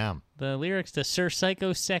 Tom. Yeah. The lyrics to Sir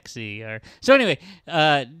Psycho Sexy are... So anyway,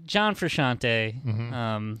 John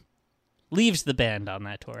Frusciante leaves the band on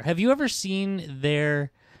that tour. Have you ever seen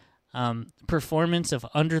their performance of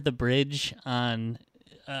Under the Bridge on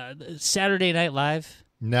Saturday Night Live?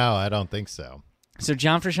 No, I don't think so. So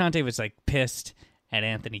John Frusciante was like pissed at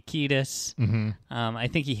Anthony Kiedis. I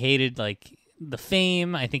think he hated like the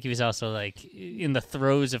fame. I think he was also like in the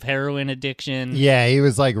throes of heroin addiction. Yeah, he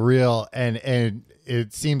was like real, and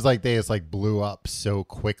it seems like they just like blew up so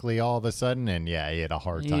quickly all of a sudden, and yeah, he had a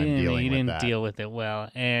hard time dealing he with didn't that. deal with it well,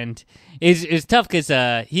 and it's tough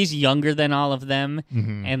because he's younger than all of them,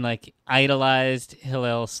 and like idolized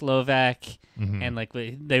Hillel Slovak, and like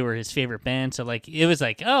they were his favorite band. So like it was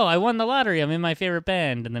like, oh, I won the lottery, I'm in my favorite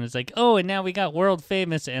band, and then it's like, oh, and now we got world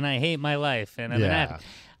famous, and I hate my life, and I'm an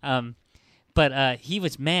addict. But he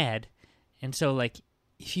was mad, and so like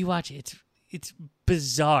if you watch it, it's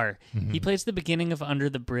bizarre. He plays the beginning of Under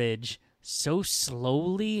the Bridge so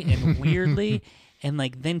slowly and weirdly, and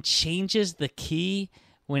like then changes the key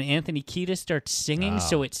when Anthony Kiedis starts singing,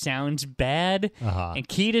 so it sounds bad. And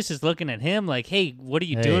Kiedis is looking at him like, "Hey, what are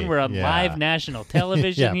you doing? We're on live national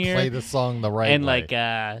television here. Play the song the right and way."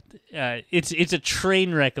 Like, it's a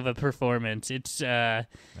train wreck of a performance. It's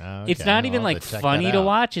it's not even I'll like have to check funny that to out.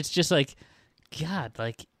 watch. It's just like, God,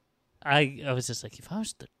 like I was just like, if I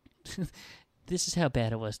was the this is how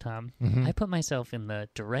bad it was, Tom. I put myself in the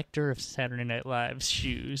director of Saturday Night Live's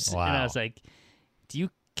shoes, and I Wow. was like, do you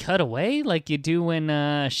cut away like you do when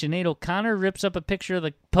Sinead O'Connor rips up a picture of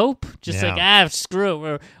the Pope? Just like,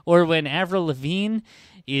 screw it. Or when Avril Lavigne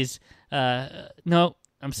is, no,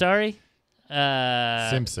 I'm sorry.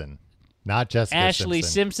 Simpson, not Jessica Ashley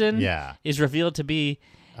Simpson Yeah. is revealed to be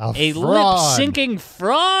A a fraud. lip-syncing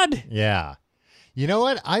fraud. Yeah. You know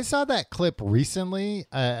what? I saw that clip recently.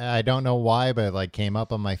 I don't know why, but it like came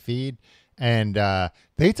up on my feed. And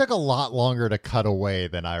they took a lot longer to cut away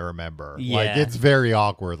than I remember. Like, Yeah. it's very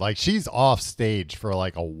awkward. Like, she's off stage for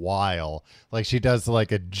like a while. Like, she does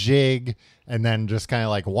like a jig and then just kind of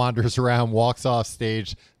like wanders around, walks off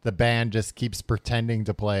stage. The band just keeps pretending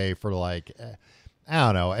to play for like, I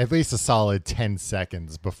don't know, at least a solid 10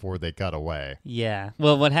 seconds before they cut away. Yeah.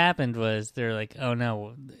 Well, what happened was they're like, oh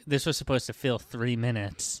no, this was supposed to fill 3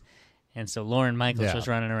 minutes. And so Lorne Michaels was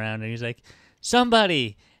running around and he's like,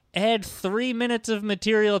 somebody add 3 minutes of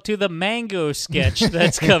material to the Mango sketch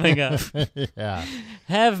that's coming up. Yeah.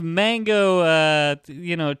 Have Mango,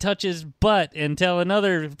 touch his butt and tell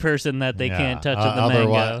another person that they can't touch the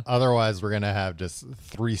Mango. Otherwise, we're gonna have just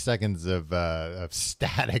 3 seconds of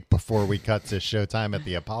static before we cut to showtime at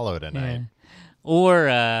the Apollo tonight.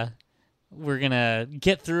 Or we're gonna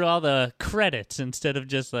get through all the credits instead of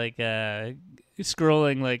just like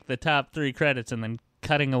scrolling like the top 3 credits and then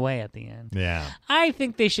cutting away at the end. Yeah. I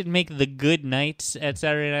think they should make the good nights at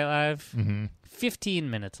Saturday Night Live 15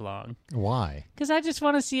 minutes long. Why? Because I just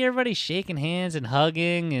want to see everybody shaking hands and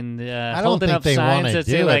hugging and don't holding think up they signs wanna that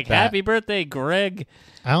say do it like that- "Happy Birthday, Greg."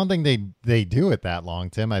 I don't think they do it that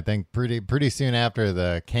long, Tim. I think pretty soon after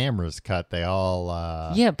the cameras cut, they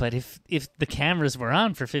all Yeah, but if the cameras were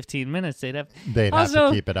on for 15 minutes, they'd have to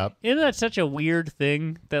keep it up. Isn't that such a weird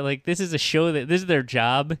thing that like this is a show that this is their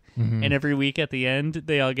job, and every week at the end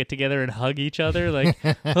they all get together and hug each other like,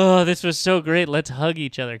 oh, this was so great, let's hug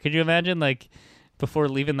each other. Could you imagine like before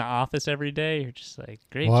leaving the office every day, you're just like,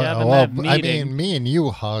 great job in that meeting. I mean, me and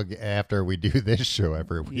you hug after we do this show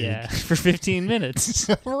every week. Yeah, for 15 minutes.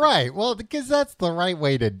 Right. Well, because that's the right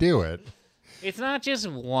way to do it. It's not just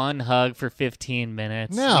one hug for 15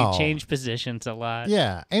 minutes. No. We change positions a lot.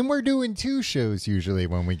 Yeah, and we're doing 2 shows usually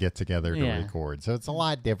when we get together to Yeah. record, so it's a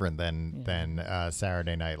lot different than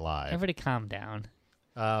Saturday Night Live. Everybody calm down.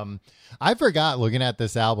 I forgot looking at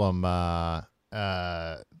this album.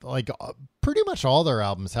 Pretty much all their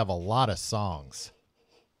albums have a lot of songs.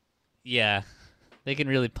 Yeah. They can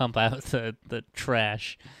really pump out the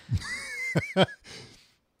trash.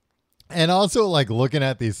 And also, like, looking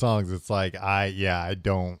at these songs, it's like I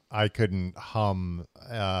couldn't hum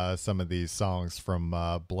some of these songs from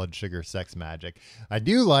Blood Sugar Sex Magic. I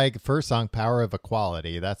do like first song, Power of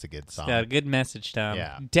Equality. That's a good song. Got a good message, Tom.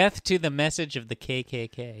 Yeah. Death to the message of the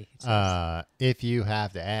KKK. If you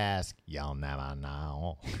have to ask, you'll never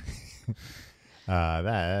know.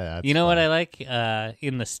 That's you know fun. what I like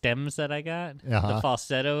in the stems that I got? Uh-huh. The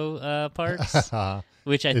falsetto parts,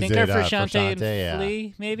 which I Is think it, are for Frusciante and Frusciante? Yeah.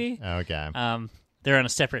 Flea, maybe. Okay. They're on a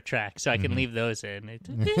separate track, so I can leave those in.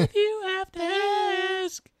 If you have to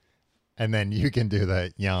ask. And then you can do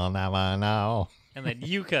the you'll never know. And then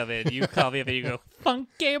you come in, you call me up, and you go,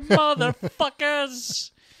 funky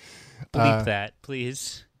motherfuckers. Bleep that,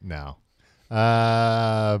 please. No.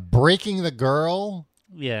 Breaking the Girl.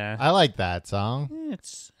 Yeah. I like that song.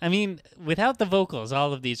 I mean, without the vocals,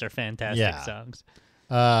 all of these are fantastic Yeah. songs.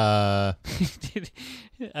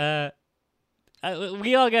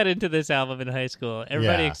 We all got into this album in high school.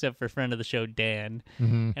 Everybody Yeah. except for friend of the show, Dan.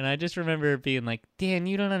 Mhm. And I just remember being like, Dan,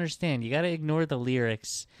 you don't understand. You got to ignore the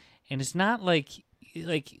lyrics. And it's not like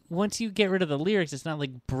once you get rid of the lyrics, it's not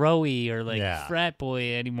like bro-y or like Yeah. frat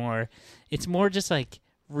boy anymore. It's more just like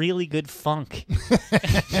really good funk.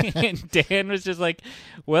 And Dan was just like,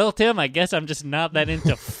 well, Tim, I guess I'm just not that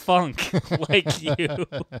into funk like you.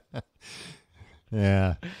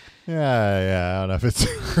 Yeah. I don't know if it's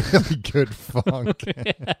really good funk.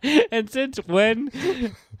 And since when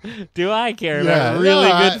do I care about really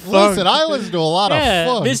good funk? Listen, I listen to a lot of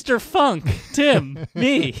funk. Mr. Funk, Tim,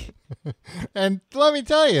 me. And let me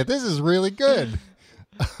tell you, this is really good.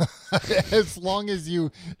 As long as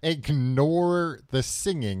you ignore the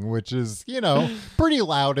singing, which is, pretty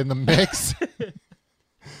loud in the mix.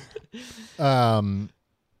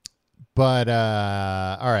 But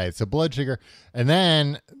all right, so Blood Sugar, and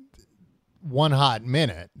then One Hot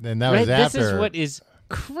Minute, and that was after. This is what is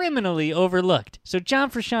criminally overlooked. So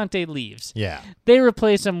John Frusciante leaves. Yeah. They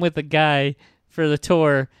replace him with a guy for the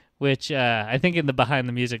tour, which I think in the behind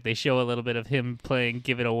the music they show a little bit of him playing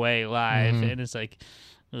 "Give It Away" live, and it's like,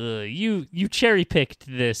 you cherry picked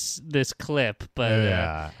this clip, but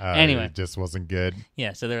anyway, it just wasn't good.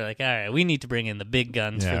 yeah. So they're like, all right, we need to bring in the big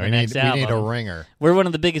guns for the we next album. need a ringer. We're one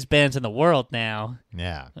of the biggest bands in the world now.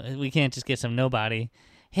 Yeah. We can't just get some nobody.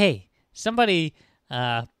 Hey, somebody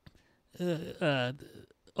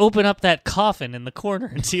open up that coffin in the corner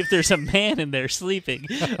and see if there's a man in there sleeping.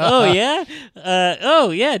 Oh,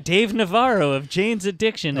 yeah? Dave Navarro of Jane's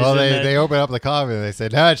Addiction is Well, in that. they opened up the coffin and they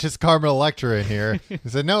said, no, it's just Carmen Electra in here. He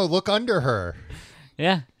said, no, look under her.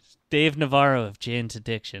 Yeah, Dave Navarro of Jane's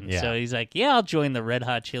Addiction. Yeah. So he's like, yeah, I'll join the Red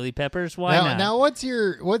Hot Chili Peppers. Why not? Now, what's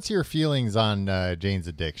your feelings on Jane's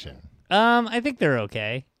Addiction? I think they're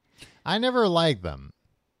okay. I never liked them.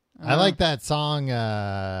 I like that song,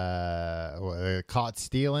 Caught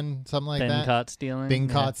Stealing, something like Been that. Caught Stealing. Been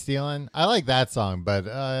Yeah. Caught Stealing. I like that song, but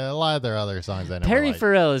a lot of their other songs I never Perry liked.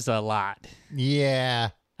 Farrell is a lot. Yeah.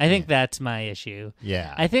 I think that's my issue.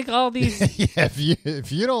 Yeah. I think all these Yeah,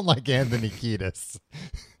 if you don't like Anthony Kiedis,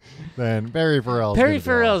 then Perry Farrell's Perry gonna go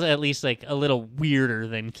Farrell's at least like a little weirder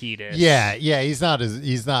than Kiedis. Yeah, he's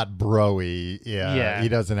not bro-y. Yeah. He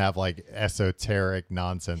doesn't have like esoteric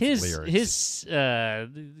nonsense lyrics. His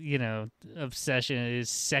obsession is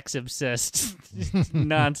sex obsessed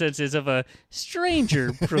nonsense is of a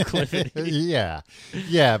stranger proclivity. yeah,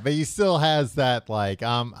 but he still has that like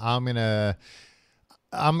I'm gonna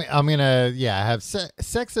have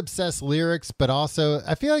sex obsessed lyrics, but also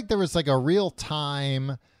I feel like there was like a real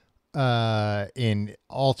time in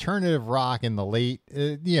alternative rock in the late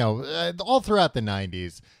all throughout the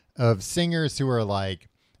 90s of singers who are like,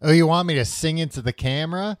 oh, you want me to sing into the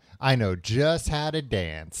camera? I know just how to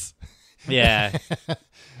dance. Yeah.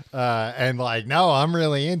 And like, no, I'm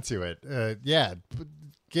really into it.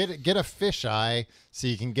 Get a fisheye so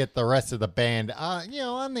you can get the rest of the band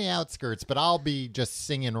on the outskirts, but I'll be just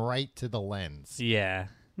singing right to the lens. Yeah.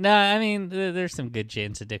 No, I mean there's some good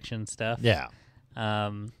Jane's Addiction stuff. Yeah.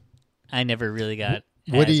 I never really got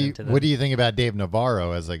What into them. do you think about Dave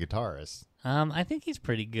Navarro as a guitarist? I think he's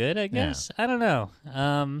pretty good, I guess. I don't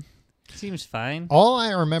know. Seems fine. All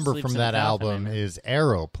I remember Sleeps from in that a coffin, album I know. is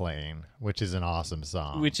Aeroplane, which is an awesome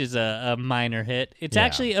song. Which is a minor hit. It's Yeah.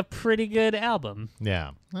 actually a pretty good album.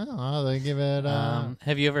 Yeah. Oh, they give it.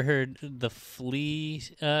 Have you ever heard the Flea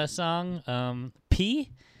song, P?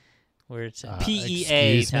 Where it's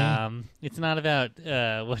PEA, excuse me? Tom. It's not about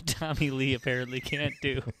what Tommy Lee apparently can't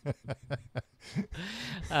do.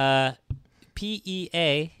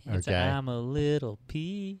 PEA. It's Okay. I'm a little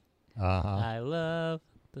P. I love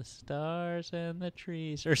the stars and the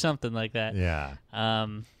trees, or something like that. Yeah.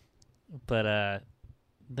 But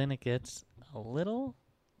then it gets a little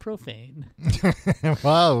profane.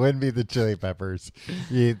 Well, it wouldn't be the Chili Peppers.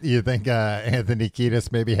 You think Anthony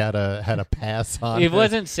Kiedis maybe had a pass on It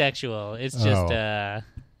wasn't sexual. It's just a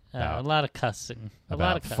About- lot of cussing. A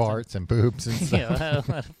lot about of cussing. farts and poops and stuff? Yeah,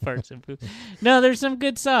 a lot of farts and poop. No, there's some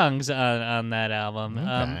good songs on that album.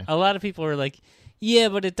 Okay. A lot of people were like, "Yeah,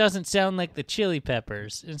 but it doesn't sound like the Chili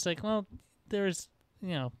Peppers." And it's like, well, there was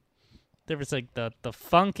like the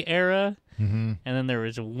funk era, Mm-hmm. and then there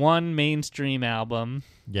was one mainstream album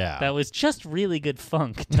Yeah. that was just really good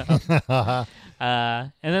funk. Tom.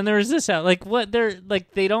 And then there was this out. Like what?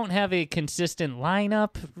 They don't have a consistent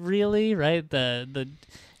lineup, really, right?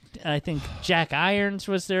 I think Jack Irons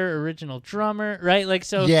was their original drummer, right? Like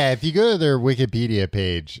so. Yeah, if you go to their Wikipedia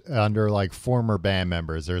page under like former band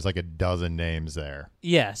members, there's like a dozen names there.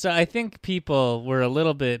 Yeah, so I think people were a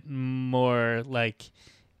little bit more like,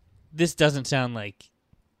 this doesn't sound like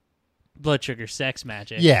Blood Sugar Sex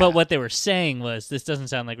Magic. Yeah. But what they were saying was, this doesn't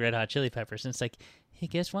sound like Red Hot Chili Peppers. And it's like, hey,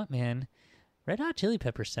 guess what, man? Red Hot Chili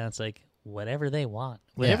Peppers sounds like whatever they want.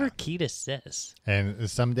 Whatever Yeah. Kiedis says. And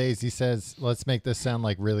some days he says, let's make this sound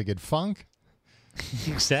like really good funk.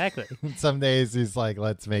 Exactly. And some days he's like,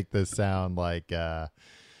 let's make this sound like, I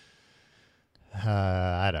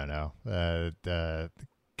don't know,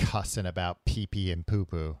 cussing about pee-pee and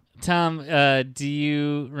poo-poo. Tom, do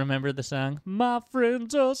you remember the song, My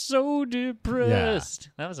Friends Are So Depressed?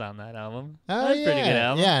 That was on that album. Oh, That was a pretty good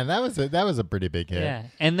album. Yeah, and that was a pretty big hit. Yeah,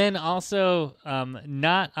 and then also,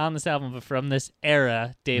 not on this album, but from this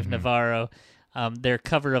era, Dave Mm-hmm. Navarro, their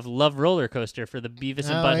cover of Love Roller Coaster for the Beavis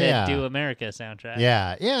and Oh, Butthead yeah. Do America soundtrack.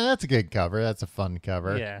 Yeah, that's a good cover. That's a fun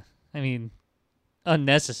cover. Yeah. I mean,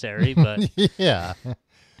 unnecessary, but Yeah.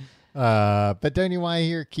 But don't you want to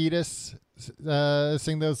hear Kiedis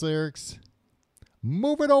sing those lyrics?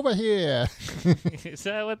 Move it over here. is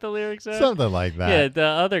that what the lyrics are? Something like that. Yeah, the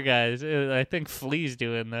other guys, I think Flea's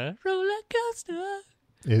doing the roller coaster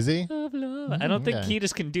Is he? of love. I don't think okay.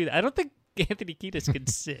 Kiedis can do that. I don't think Anthony Kiedis can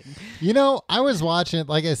sing. You know, I was watching,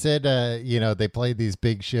 like I said, they played these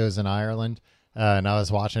big shows in Ireland, and I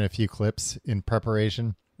was watching a few clips in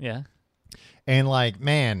preparation. Yeah. And like,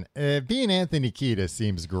 man, being Anthony Kiedis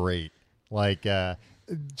seems great. Like,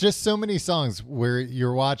 just so many songs where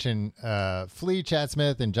you're watching Flea, Chad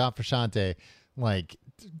Smith, and John Frusciante, like,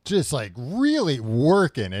 just like really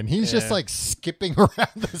working, and he's just Yeah. like skipping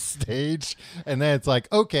around the stage. And then it's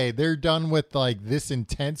like, okay, they're done with like this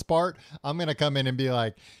intense part. I'm gonna come in and be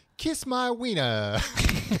like, kiss my wiener,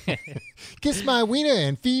 kiss my wiener,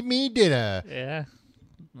 and feed me dinner. Yeah.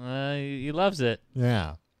 He loves it.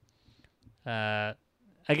 Yeah, I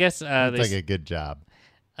guess it's like a good job.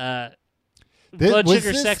 Blood was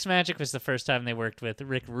Sugar this- Sex Magic was the first time they worked with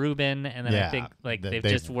Rick Rubin, and then I Yeah, think like they've they-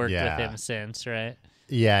 just worked yeah. with him since, right?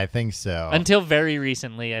 Yeah, I think so. Until very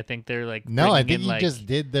recently, I think they're like No, I bringing think in, he like, just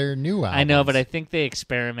did their new album. I know, but I think they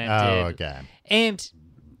experimented. Oh, okay. And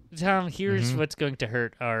Tom, here's Mm-hmm. what's going to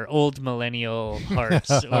hurt our old millennial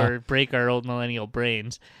hearts or break our old millennial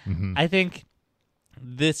brains. Mm-hmm. I think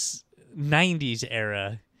this 90s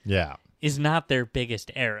era Yeah. is not their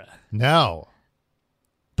biggest era. No.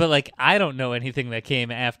 But like I don't know anything that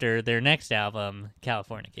came after their next album,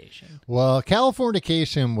 Californication. Well,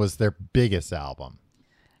 Californication was their biggest album.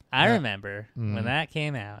 I remember Mm-hmm. when that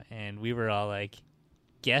came out and we were all like,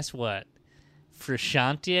 guess what?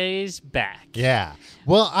 Frusciante's back. Yeah.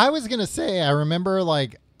 Well, I was going to say, I remember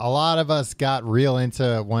like a lot of us got real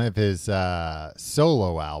into one of his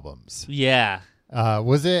solo albums. Yeah.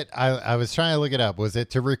 Was it? I was trying to look it up. Was it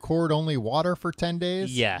To Record Only Water for 10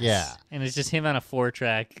 Days? Yes. Yeah. And it's just him on a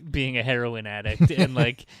 4-track being a heroin addict and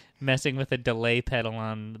like messing with a delay pedal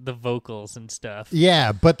on the vocals and stuff.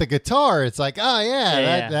 Yeah, but the guitar, it's like, oh yeah,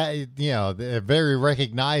 Yeah, that the very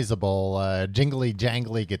recognizable jingly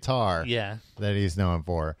jangly guitar Yeah. that he's known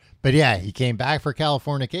for. But yeah, he came back for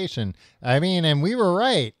Californication. I mean, and we were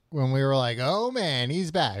right when we were like, oh man,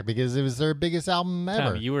 he's back, because it was their biggest album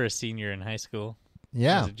ever. Tom, you were a senior in high school. I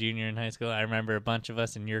Yeah. was a junior in high school. I remember a bunch of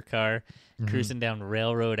us in your car Mm-hmm. cruising down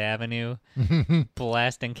Railroad Avenue,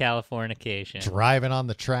 blasting Californication. Driving on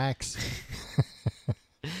the tracks.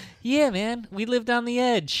 Yeah, man. We lived on the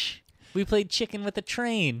edge. We played chicken with a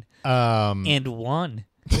train and won.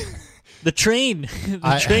 The train.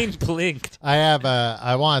 The train blinked.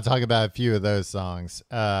 I want to talk about a few of those songs.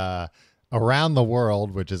 Around the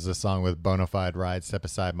World, which is a song with Bonafide Ride, Step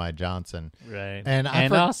Aside My Johnson. Right. And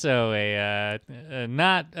also a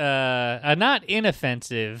not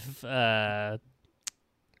inoffensive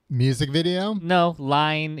Music video?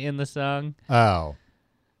 line in the song.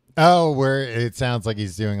 Oh, where it sounds like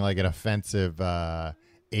he's doing like an offensive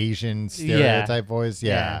Asian stereotype voice.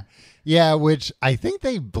 Yeah, which I think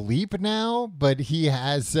they bleep now, but he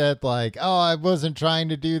has said like, "Oh, I wasn't trying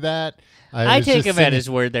to do that." I take him at his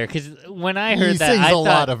word there, because when I heard that, sings I thought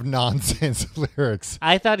lot of nonsense lyrics.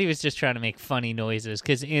 I thought he was just trying to make funny noises,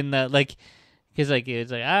 because in the because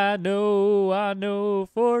it's like I know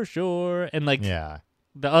for sure, and like the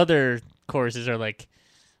other choruses are like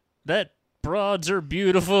that. Broads are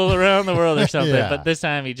beautiful around the world or something, but this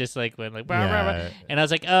time he just like went like, bah, bah, bah. And I was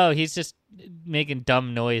like, oh, he's just making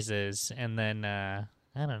dumb noises, and then I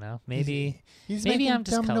don't know, maybe he's maybe making I'm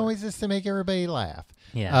just dumb noises to make everybody laugh.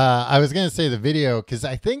 Yeah, I was gonna say the video because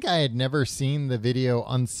I think I had never seen the video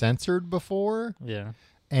uncensored before. Yeah,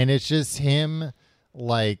 and it's just him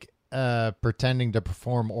like pretending to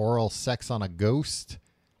perform oral sex on a ghost.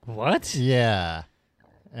 What? Yeah.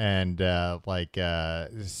 And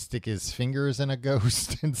stick his fingers in a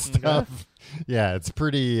ghost and stuff. Yeah, it's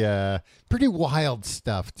pretty wild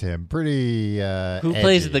stuff, Tim. Pretty Who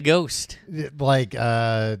plays the ghost? Like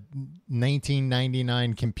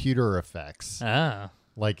 1999 computer effects. Oh.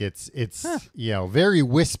 Like it's very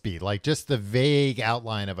wispy, like just the vague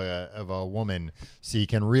outline of a woman, so you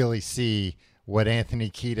can really see what Anthony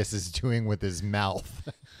Kiedis is doing with his mouth.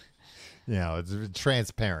 It's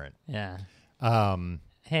transparent. Yeah.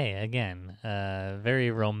 Hey, again, very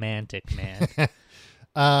romantic man.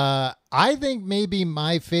 I think maybe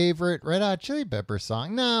my favorite Red Hot Chili Pepper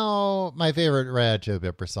song. No, my favorite Red Hot Chili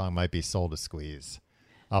Pepper song might be "Soul to Squeeze"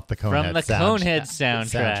 off the Conehead from the Conehead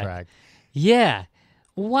soundtrack. Yeah,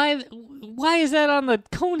 why is that on the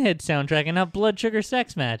Conehead soundtrack and not Blood Sugar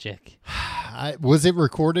Sex Magic? Was it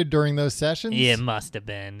recorded during those sessions? Yeah, it must have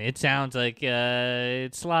been. It sounds like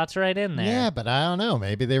it slots right in there. Yeah, but I don't know.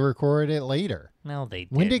 Maybe they recorded it later. No, they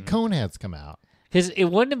didn't. When did Coneheads come out? Because it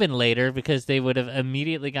wouldn't have been later, because they would have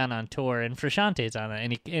immediately gone on tour, and Frusciante's on that,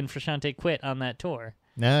 and Frusciante quit on that tour.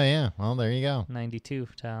 No, yeah. Well, there you go. 92,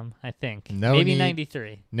 Tom, I think. No Maybe need,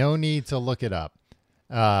 93. No need to look it up.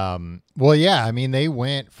 Well, yeah, I mean, they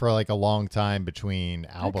went for like a long time between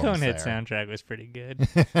albums. The Conehead there. soundtrack was pretty good.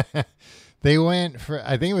 They went for,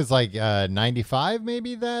 I think it was like 95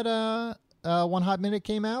 maybe that One Hot Minute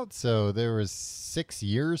came out. So there was 6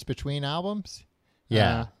 years between albums.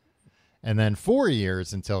 Yeah. And then 4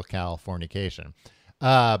 years until Californication.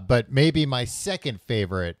 But maybe my second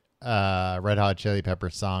favorite Red Hot Chili Pepper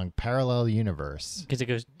song, Parallel Universe. Because it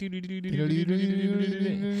goes... You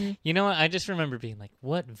know what? I just remember being like,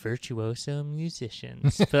 what virtuoso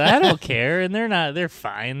musicians. But I don't care, and they're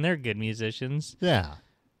fine. They're good musicians. Yeah.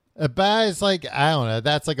 But it's like, I don't know,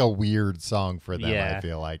 that's like a weird song for them, Yeah. I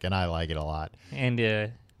feel like, and I like it a lot.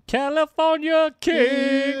 And California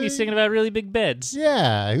King, he's singing about really big beds.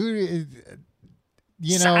 Yeah.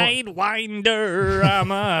 Sidewinder,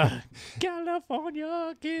 I'm a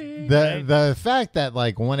California King. The fact that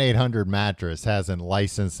like 1-800-Mattress hasn't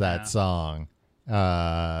licensed that song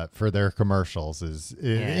for their commercials is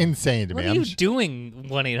insane to me. What are you doing,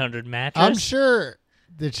 1-800-Mattress? I'm sure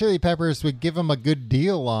the Chili Peppers would give them a good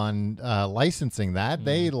deal on licensing that.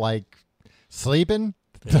 They like sleeping.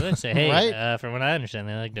 They say, hey, right? From what I understand,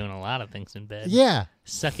 they like doing a lot of things in bed. Yeah.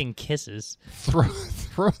 Sucking kisses. Throw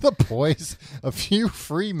the boys a few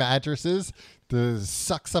free mattresses to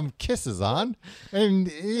suck some kisses on, and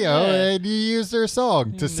and you use their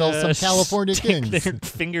song to sell some California stick Kings. Their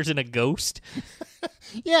fingers in a ghost.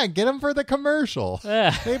 Yeah, get them for the commercial.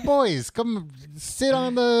 Yeah. Hey boys, come sit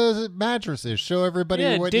on the mattresses. Show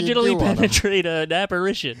everybody what digitally you do on them. penetrate an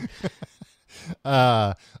apparition.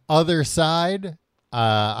 Other Side.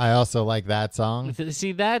 I also like that song.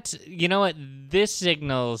 See, that's, you know what? This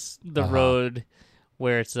signals the road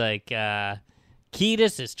where it's like,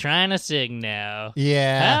 Kiedis is trying to sing now.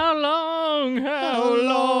 Yeah. How long?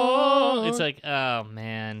 It's like, oh,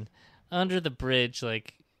 man. Under the Bridge,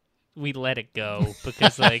 like, we let it go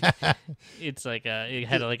because, like, it's like, it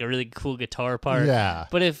had like a really cool guitar part. Yeah.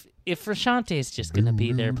 But if Frusciante is just going to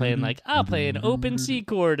be there playing, like, I'll play an open C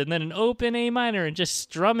chord and then an open A minor and just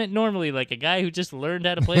strum it normally like a guy who just learned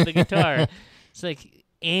how to play the guitar. It's like,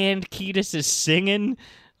 and Kiedis is singing.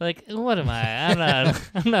 Like, what am I?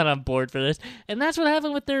 I'm not on board for this. And that's what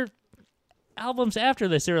happened with their albums after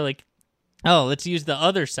this. They were like, oh, let's use the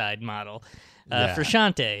other side model.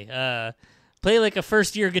 Frusciante, play like a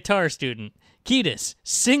first-year guitar student. Kiedis,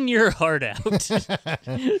 sing your heart out.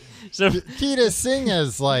 So Kiedis sing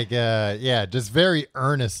as like, just very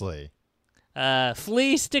earnestly.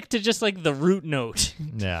 Flea, stick to just like the root note.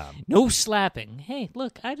 Yeah. No slapping. Hey,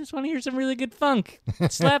 look, I just want to hear some really good funk.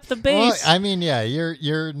 Slap the bass. Well, I mean, yeah,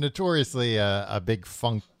 you're notoriously a big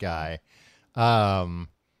funk guy. What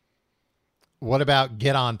about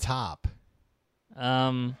Get on Top?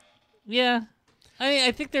 Yeah.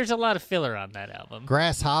 I think there's a lot of filler on that album.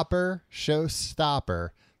 Grasshopper, showstopper,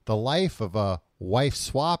 the life of a wife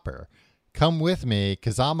swapper. Come with me,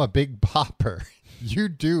 'cause I'm a big bopper. You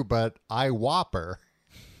do, but I whopper.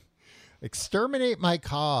 Exterminate my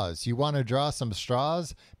cause. You want to draw some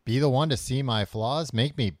straws? Be the one to see my flaws?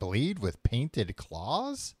 Make me bleed with painted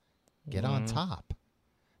claws? Get on top.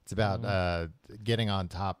 It's about getting on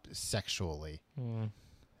top sexually.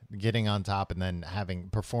 Getting on top and then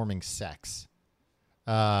performing sex.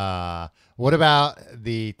 What about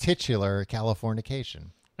the titular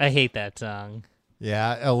Californication? I hate that song.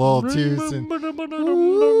 Yeah, a little too soon.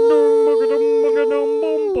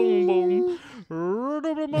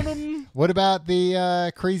 What about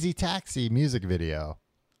the Crazy Taxi music video?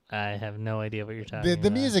 I have no idea what you're talking about.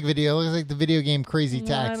 The music video looks like the video game Crazy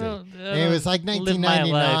Taxi. And it was like live my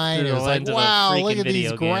life 1999. through It the was like, lens of a wow, look freaking at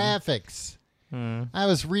these video game. graphics. I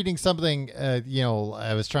was reading something,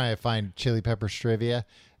 I was trying to find Chili Peppers trivia,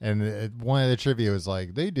 and one of the trivia was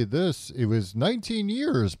like, they did this. It was 19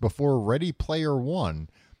 years before Ready Player One.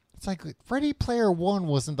 It's like, Ready Player One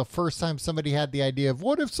wasn't the first time somebody had the idea of,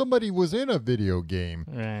 what if somebody was in a video game?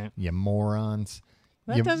 Right. You morons.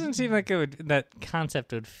 That doesn't seem like that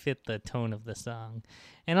concept would fit the tone of the song.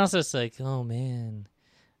 And also it's like, oh man,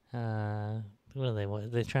 what are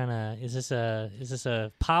they trying to, is this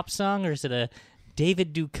a pop song or is it a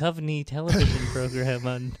David Duchovny television program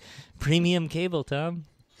on premium cable, Tom?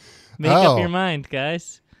 Make up your mind,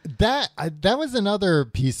 guys. That was another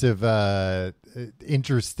piece of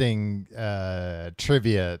interesting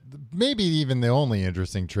trivia, maybe even the only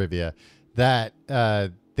interesting trivia, that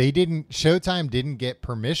Showtime didn't get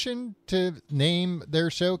permission to name their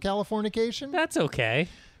show Californication. That's okay.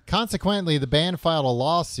 Consequently, the band filed a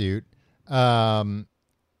lawsuit. But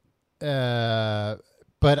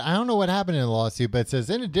I don't know what happened in the lawsuit, but it says,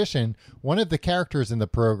 in addition, one of the characters in the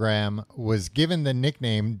program was given the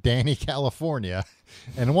nickname Danny California,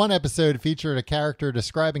 and one episode featured a character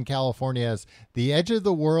describing California as the edge of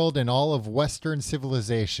the world and all of Western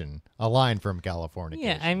civilization, a line from California.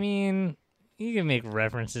 Yeah, I mean, you can make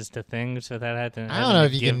references to things without having to. I don't know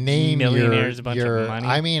if you can name millionaires a bunch of money.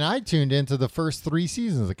 I mean, I tuned into the first 3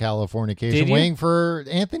 seasons of Californication, waiting for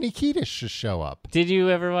Anthony Kiedis to show up. Did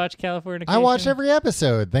you ever watch Californication? I watched every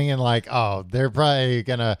episode, thinking like, oh, they're probably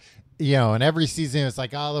gonna, and every season it's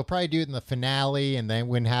like, oh, they'll probably do it in the finale, and then it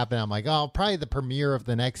wouldn't happen. I'm like, oh, probably the premiere of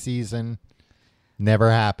the next season.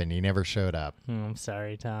 Never happened. He never showed up. I'm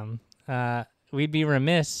sorry, Tom. We'd be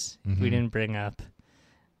remiss if we didn't bring up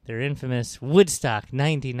their infamous Woodstock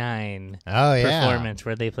 99 performance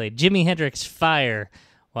where they played Jimi Hendrix Fire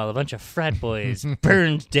while a bunch of frat boys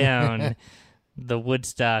burned down the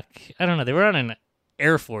Woodstock. I don't know. They were on an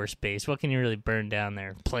Air Force base. What can you really burn down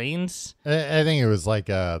there? Planes? I think it was like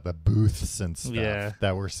the booths and stuff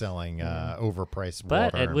that were selling overpriced water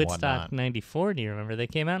But at and Woodstock whatnot. 94, do you remember they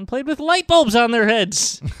came out and played with light bulbs on their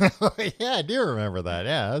heads? Yeah, I do remember that.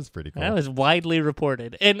 Yeah, that was pretty cool. That was widely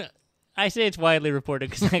reported. And I say it's widely reported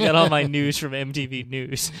because I got all my news from MTV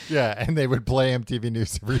News. Yeah, and they would play MTV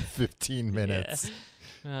News every 15 minutes.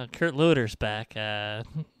 Yeah. Kurt Loder's back. An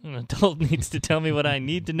adult needs to tell me what I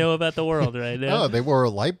need to know about the world right now. Oh, they wore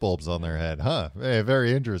light bulbs on their head, huh?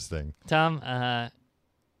 Very interesting. Tom,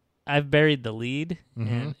 I've buried the lead,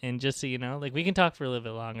 and just so you know, like we can talk for a little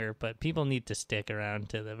bit longer, but people need to stick around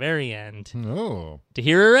to the very end to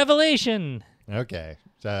hear a revelation. Okay.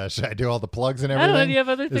 Should I do all the plugs and I everything? don't know. Do you have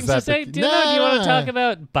other things to say? Do you want to talk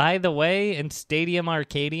about By the Way and Stadium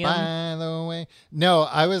Arcadium? By the way. No,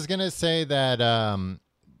 I was going to say that,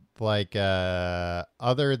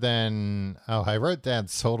 other than, I wrote down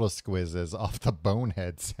Soda Squizzes off the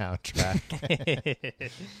Bonehead soundtrack.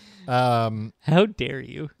 How dare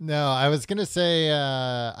you? No, I was going to say,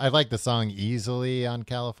 I like the song Easily on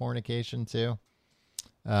Californication too.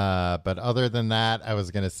 But other than that, I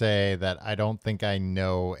was going to say that I don't think I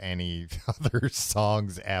know any other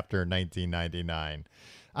songs after 1999.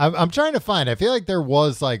 I'm trying to find. I feel like there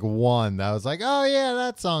was like one that I was like, oh yeah,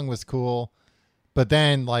 that song was cool. But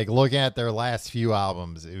then like looking at their last few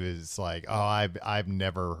albums, it was like, oh, I've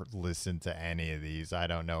never listened to any of these. I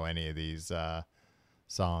don't know any of these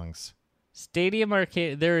songs. Stadium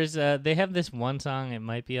Arcade. There is they have this one song. It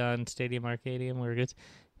might be on Stadium Arcadium where it goes,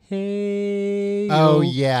 hey, oh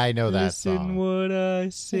yeah, I know that listen song. What I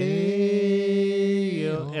say,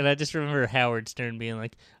 and I just remember Howard Stern being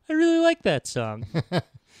like, "I really like that song."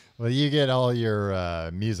 Well, you get all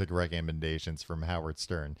your music recommendations from Howard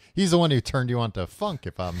Stern. He's the one who turned you on to funk,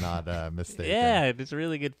 if I'm not mistaken. Yeah, it's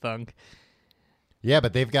really good funk. Yeah,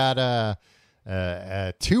 but they've got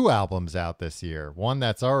 2 albums out this year. One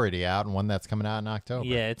that's already out and one that's coming out in October.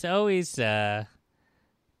 Yeah, it's always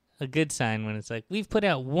a good sign when it's like, we've put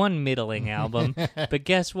out one middling album, but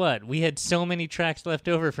guess what? We had so many tracks left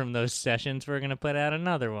over from those sessions, we're going to put out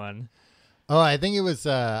another one. Oh, I think it was,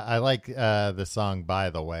 I like the song By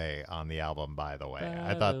the Way on the album By the Way.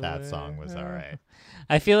 I thought that song was all right.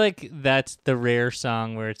 I feel like that's the rare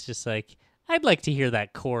song where it's just like, I'd like to hear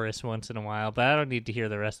that chorus once in a while, but I don't need to hear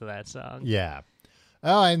the rest of that song. Yeah.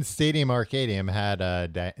 Oh, and Stadium Arcadium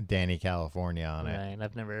had Danny California on it. Right,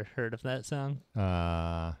 I've never heard of that song.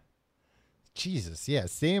 Jesus, yeah.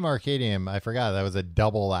 Stadium Arcadium, I forgot that was a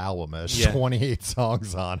double album. There's 28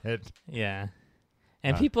 songs on it. Yeah.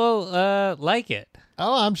 And people like it.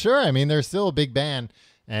 Oh, I'm sure. I mean, they're still a big band.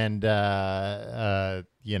 And,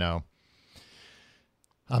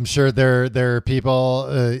 I'm sure there are people,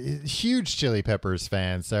 huge Chili Peppers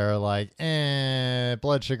fans that are like,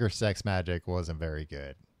 Blood Sugar Sex Magic wasn't very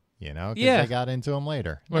good, because they got into them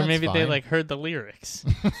later. Or That's maybe fine. they like heard the lyrics.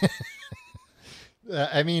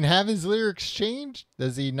 I mean, have his lyrics changed?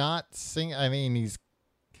 Does he not sing? I mean, he's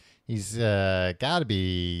got to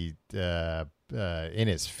be in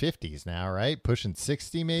his 50s now, right? Pushing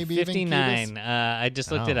 60 maybe. 59. I just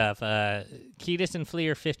looked it up. Kiedis and Flea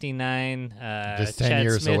are 59. Just 10 Chad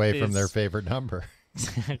years Smith away from is- their favorite number.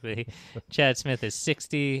 Exactly. Chad Smith is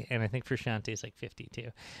 60, and I think Frusciante is like 52.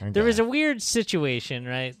 Okay. There was a weird situation,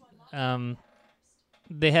 right?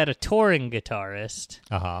 They had a touring guitarist,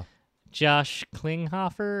 Uh-huh. Josh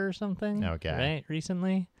Klinghoffer or something. Okay. Right,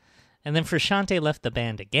 recently. And then Frusciante left the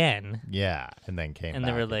band again, Yeah, and then came and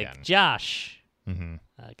back they were like, again. Josh, Mm-hmm.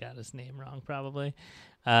 I got his name wrong probably.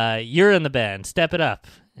 You're in the band. Step it up.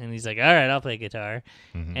 And he's like, all right, I'll play guitar.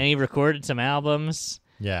 Mm-hmm. And he recorded some albums.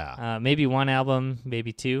 Yeah. Maybe one album,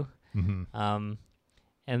 maybe two. Mm-hmm.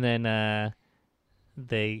 And then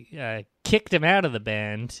they kicked him out of the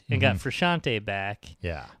band and got Frusciante back.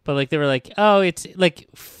 Yeah. But like they were like, oh, it's like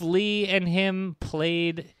Flea and him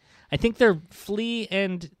played. I think they're Flea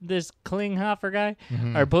and this Klinghoffer guy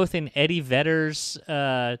are both in Eddie Vedder's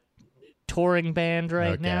touring band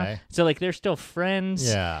right now. Okay. So like they're still friends.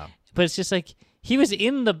 Yeah. But it's just like he was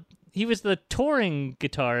the touring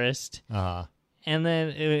guitarist, Uh-huh. and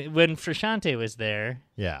then when Frusciante was there,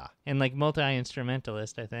 Yeah. and like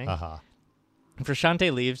multi-instrumentalist, I think. Uh-huh.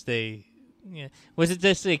 Frusciante leaves, was it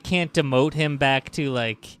just they can't demote him back to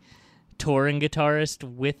like touring guitarist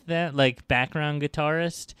with that, like background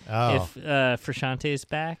guitarist, if Frusciante is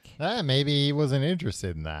back? Maybe he wasn't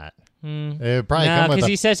interested in that. Mm. It would probably No, come with because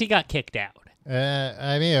he says he got kicked out.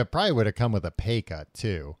 I mean, it probably would have come with a pay cut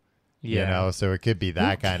too. Yeah. So it could be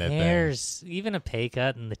that Who kind of thing. cares? Even a pay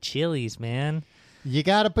cut in the Chili's, man. You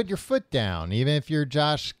got to put your foot down, even if you're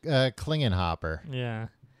Josh Klingenhopper. Yeah.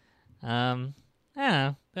 I don't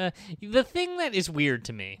know. The thing that is weird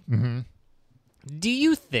to me, do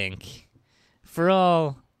you think, for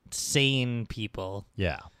all sane people,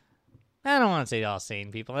 Yeah. I don't want to say all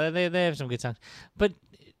sane people, they have some good songs, but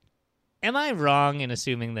am I wrong in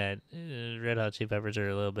assuming that Red Hot Chili Peppers are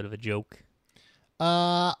a little bit of a joke?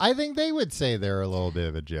 I think they would say they're a little bit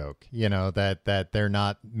of a joke, that they're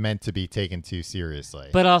not meant to be taken too seriously.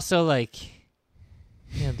 But also, like,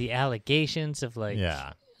 the allegations of, like,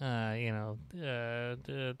 yeah.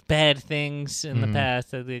 bad things in the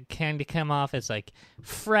past that they kind of come off as, like,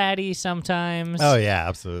 fratty sometimes. Oh, yeah,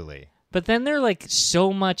 absolutely. But then they're, like,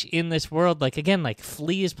 so much in this world. Like, again, like,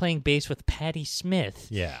 Flea is playing bass with Patti Smith.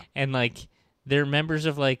 Yeah. And, like, they're members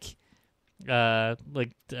of, like Eddie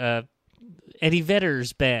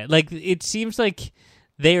Vedder's band. Like, it seems like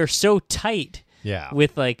they are so tight Yeah.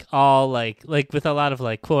 with, like, all, like with a lot of,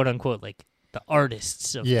 like, quote-unquote, like, the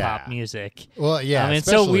artists of Yeah. pop music. Well, yeah. It's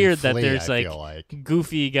so especially weird that Flea, there's, I like, feel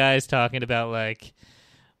goofy guys talking about, like,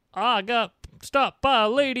 I got stopped by a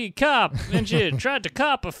lady cop and she tried to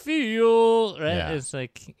cop a fuel, right? Yeah. It's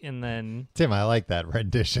like, and then Tim, I like that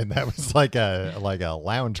rendition. That was like a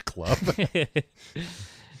lounge club. that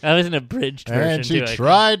was an abridged version And she too. I think.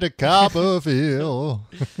 tried to cop a feel.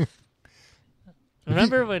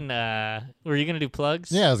 Remember when? Were you gonna do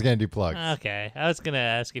plugs? Yeah, I was gonna do plugs. Okay, I was gonna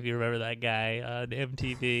ask if you remember that guy on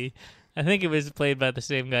MTV. I think it was played by the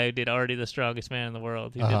same guy who did "Artie the Strongest Man in the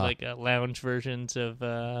World." He did like lounge versions of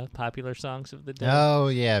popular songs of the day. Oh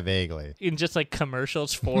yeah, vaguely. In just like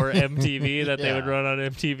commercials for MTV that they would Yeah. run on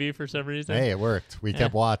MTV for some reason. Hey, it worked. We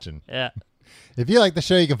kept watching. Yeah. If you like the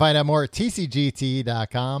show, you can find out more at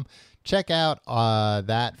tcgt.com. Check out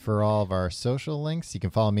that for all of our social links. You can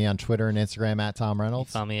follow me on Twitter and Instagram at Tom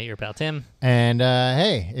Reynolds. Follow me at your pal Tim. And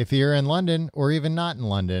hey, if you're in London or even not in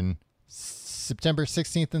London, September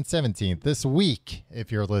 16th and 17th, this week,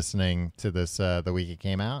 if you're listening to this the week it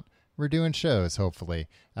came out, we're doing shows, hopefully.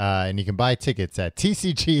 And you can buy tickets at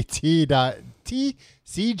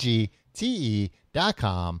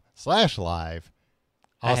tcgte.com/tickets. patreon.com/live.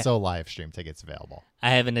 Also, live stream tickets available.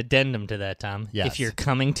 I have an addendum to that, Tom. Yes. If you're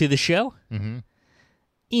coming to the show, Mm-hmm.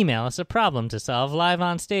 email us a problem to solve live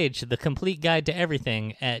on stage, the complete guide to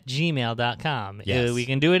everything at gmail.com. Yes. We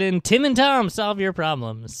can do it in Tim and Tom Solve Your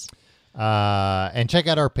Problems. And check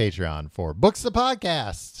out our Patreon for Books the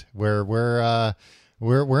Podcast, where we're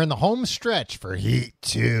in the home stretch for Heat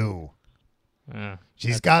 2.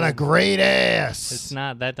 She's got a great ass. It's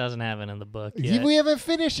not, that doesn't happen in the book yet. We haven't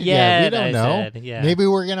finished it Yeah, yet. We don't I know. said, yeah. Maybe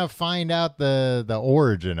we're gonna find out the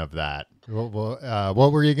origin of that.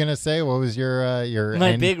 What were you gonna say? What was your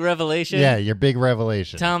My big revelation? Yeah, your big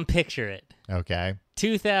revelation. Tom, picture it. Okay.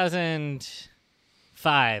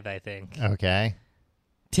 2005, I think. Okay.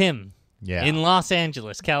 Tim. Yeah. In Los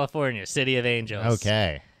Angeles, California, City of Angels.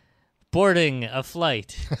 Okay. Boarding a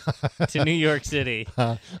flight to New York City.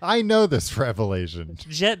 I know this revelation.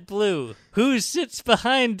 JetBlue. Who sits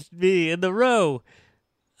behind me in the row?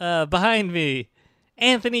 Behind me.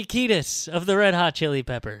 Anthony Kiedis of the Red Hot Chili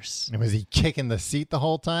Peppers. And was he kicking the seat the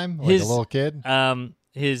whole time like His- a little kid?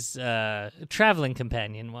 His traveling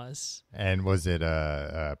companion was. And was it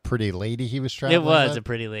a pretty lady he was traveling It was with? a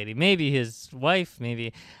pretty lady. Maybe his wife,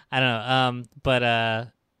 maybe. I don't know.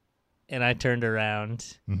 And I turned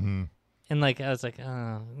around. Mm-hmm. And, like, I was like,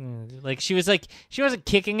 like, she wasn't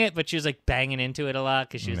kicking it, but she was, like, banging into it a lot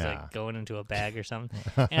because she was, Nah. like, going into a bag or something.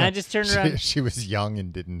 And I just turned around. She was young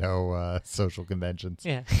and didn't know social conventions.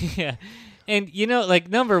 Yeah, yeah. And, like,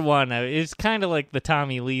 number one, it's kind of like the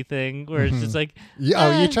Tommy Lee thing where it's just like.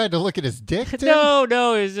 You tried to look at his dick, Tim?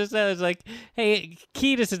 No, it was just, I was like, hey,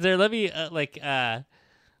 Kiedis is there. Let me, let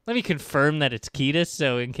me confirm that it's Kiedis.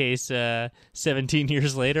 So in case 17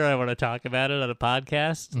 years later I want to talk about it on a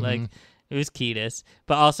podcast, like, it was Kiedis,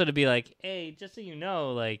 but also to be like, hey, just so you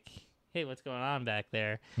know, like, hey, what's going on back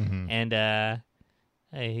there? Mm-hmm.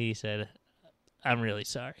 And he said, I'm really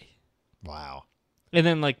sorry. Wow. And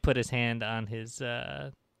then, like, put his hand on his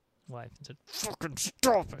wife and said, fucking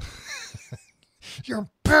stop it. You're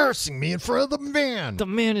embarrassing me in front of the man. The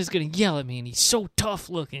man is going to yell at me, and he's so tough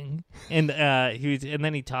looking. And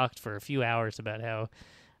then he talked for a few hours about how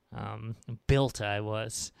built I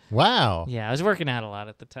was. Wow. Yeah, I was working out a lot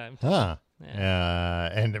at the time. Huh.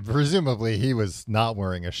 And presumably he was not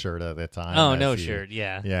wearing a shirt at the time. Oh, as no he- shirt.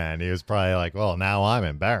 Yeah. Yeah, and he was probably like, "Well, now I'm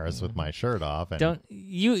embarrassed with my shirt off." And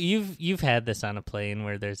You've had this on a plane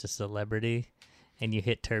where there's a celebrity, and you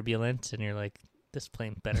hit turbulence, and you're like, this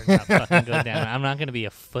plane better not fucking go down. I'm not going to be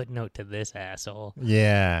a footnote to this asshole.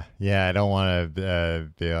 Yeah, I don't want to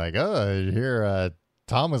be like, "Oh, here,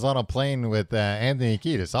 Tom was on a plane with Anthony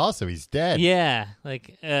Kiedis. Also, he's dead." Yeah,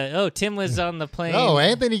 like, Tim was on the plane. Oh, with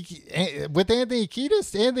Anthony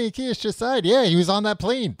Kiedis? Anthony Kiedis just died. Yeah, he was on that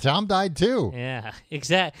plane. Tom died too. Yeah,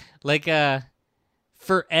 exact. Like,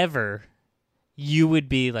 forever, you would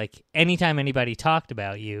be like, anytime anybody talked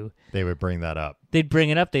about you, They would bring that up. they'd bring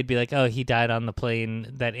it up. They'd be like, oh, he died on the plane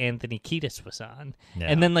that Anthony Kiedis was on. Yeah.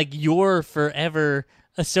 And then, like, you're forever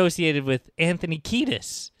associated with Anthony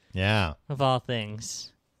Kiedis, Yeah. of all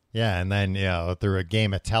things. Yeah, and then, through a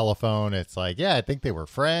game of telephone, it's like, yeah, I think they were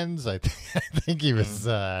friends. I think he was,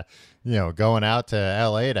 going out to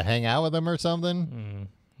L.A. to hang out with him or something.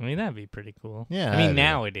 I mean, that'd be pretty cool. Yeah, I that'd mean, be-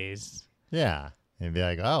 nowadays. Yeah. And be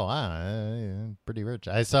like, oh, wow, pretty rich.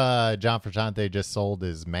 I saw John Frusciante just sold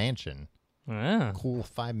his mansion. Oh. Cool,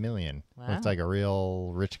 $5 million. Wow. Looks like a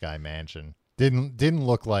real rich guy mansion. Didn't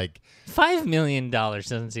look like. $5 million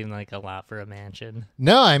doesn't seem like a lot for a mansion.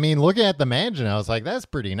 No, I mean, looking at the mansion, I was like, that's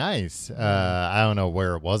pretty nice. I don't know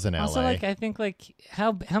where it was in Also, LA. like, I think, like,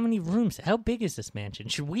 how many rooms? How big is this mansion?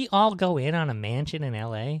 Should we all go in on a mansion in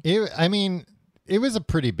L.A.? It was a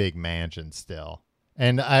pretty big mansion still.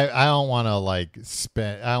 And I don't want to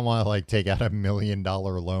I don't want to take out $1 million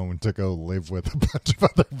loan to go live with a bunch of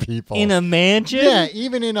other people. In a mansion? Yeah,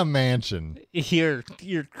 even in a mansion. You're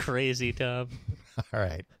crazy, Tom. All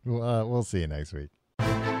right. We'll see you next week.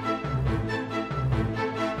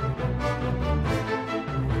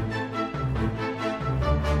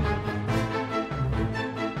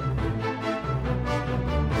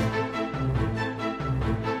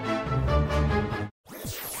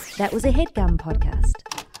 That was a HeadGum podcast.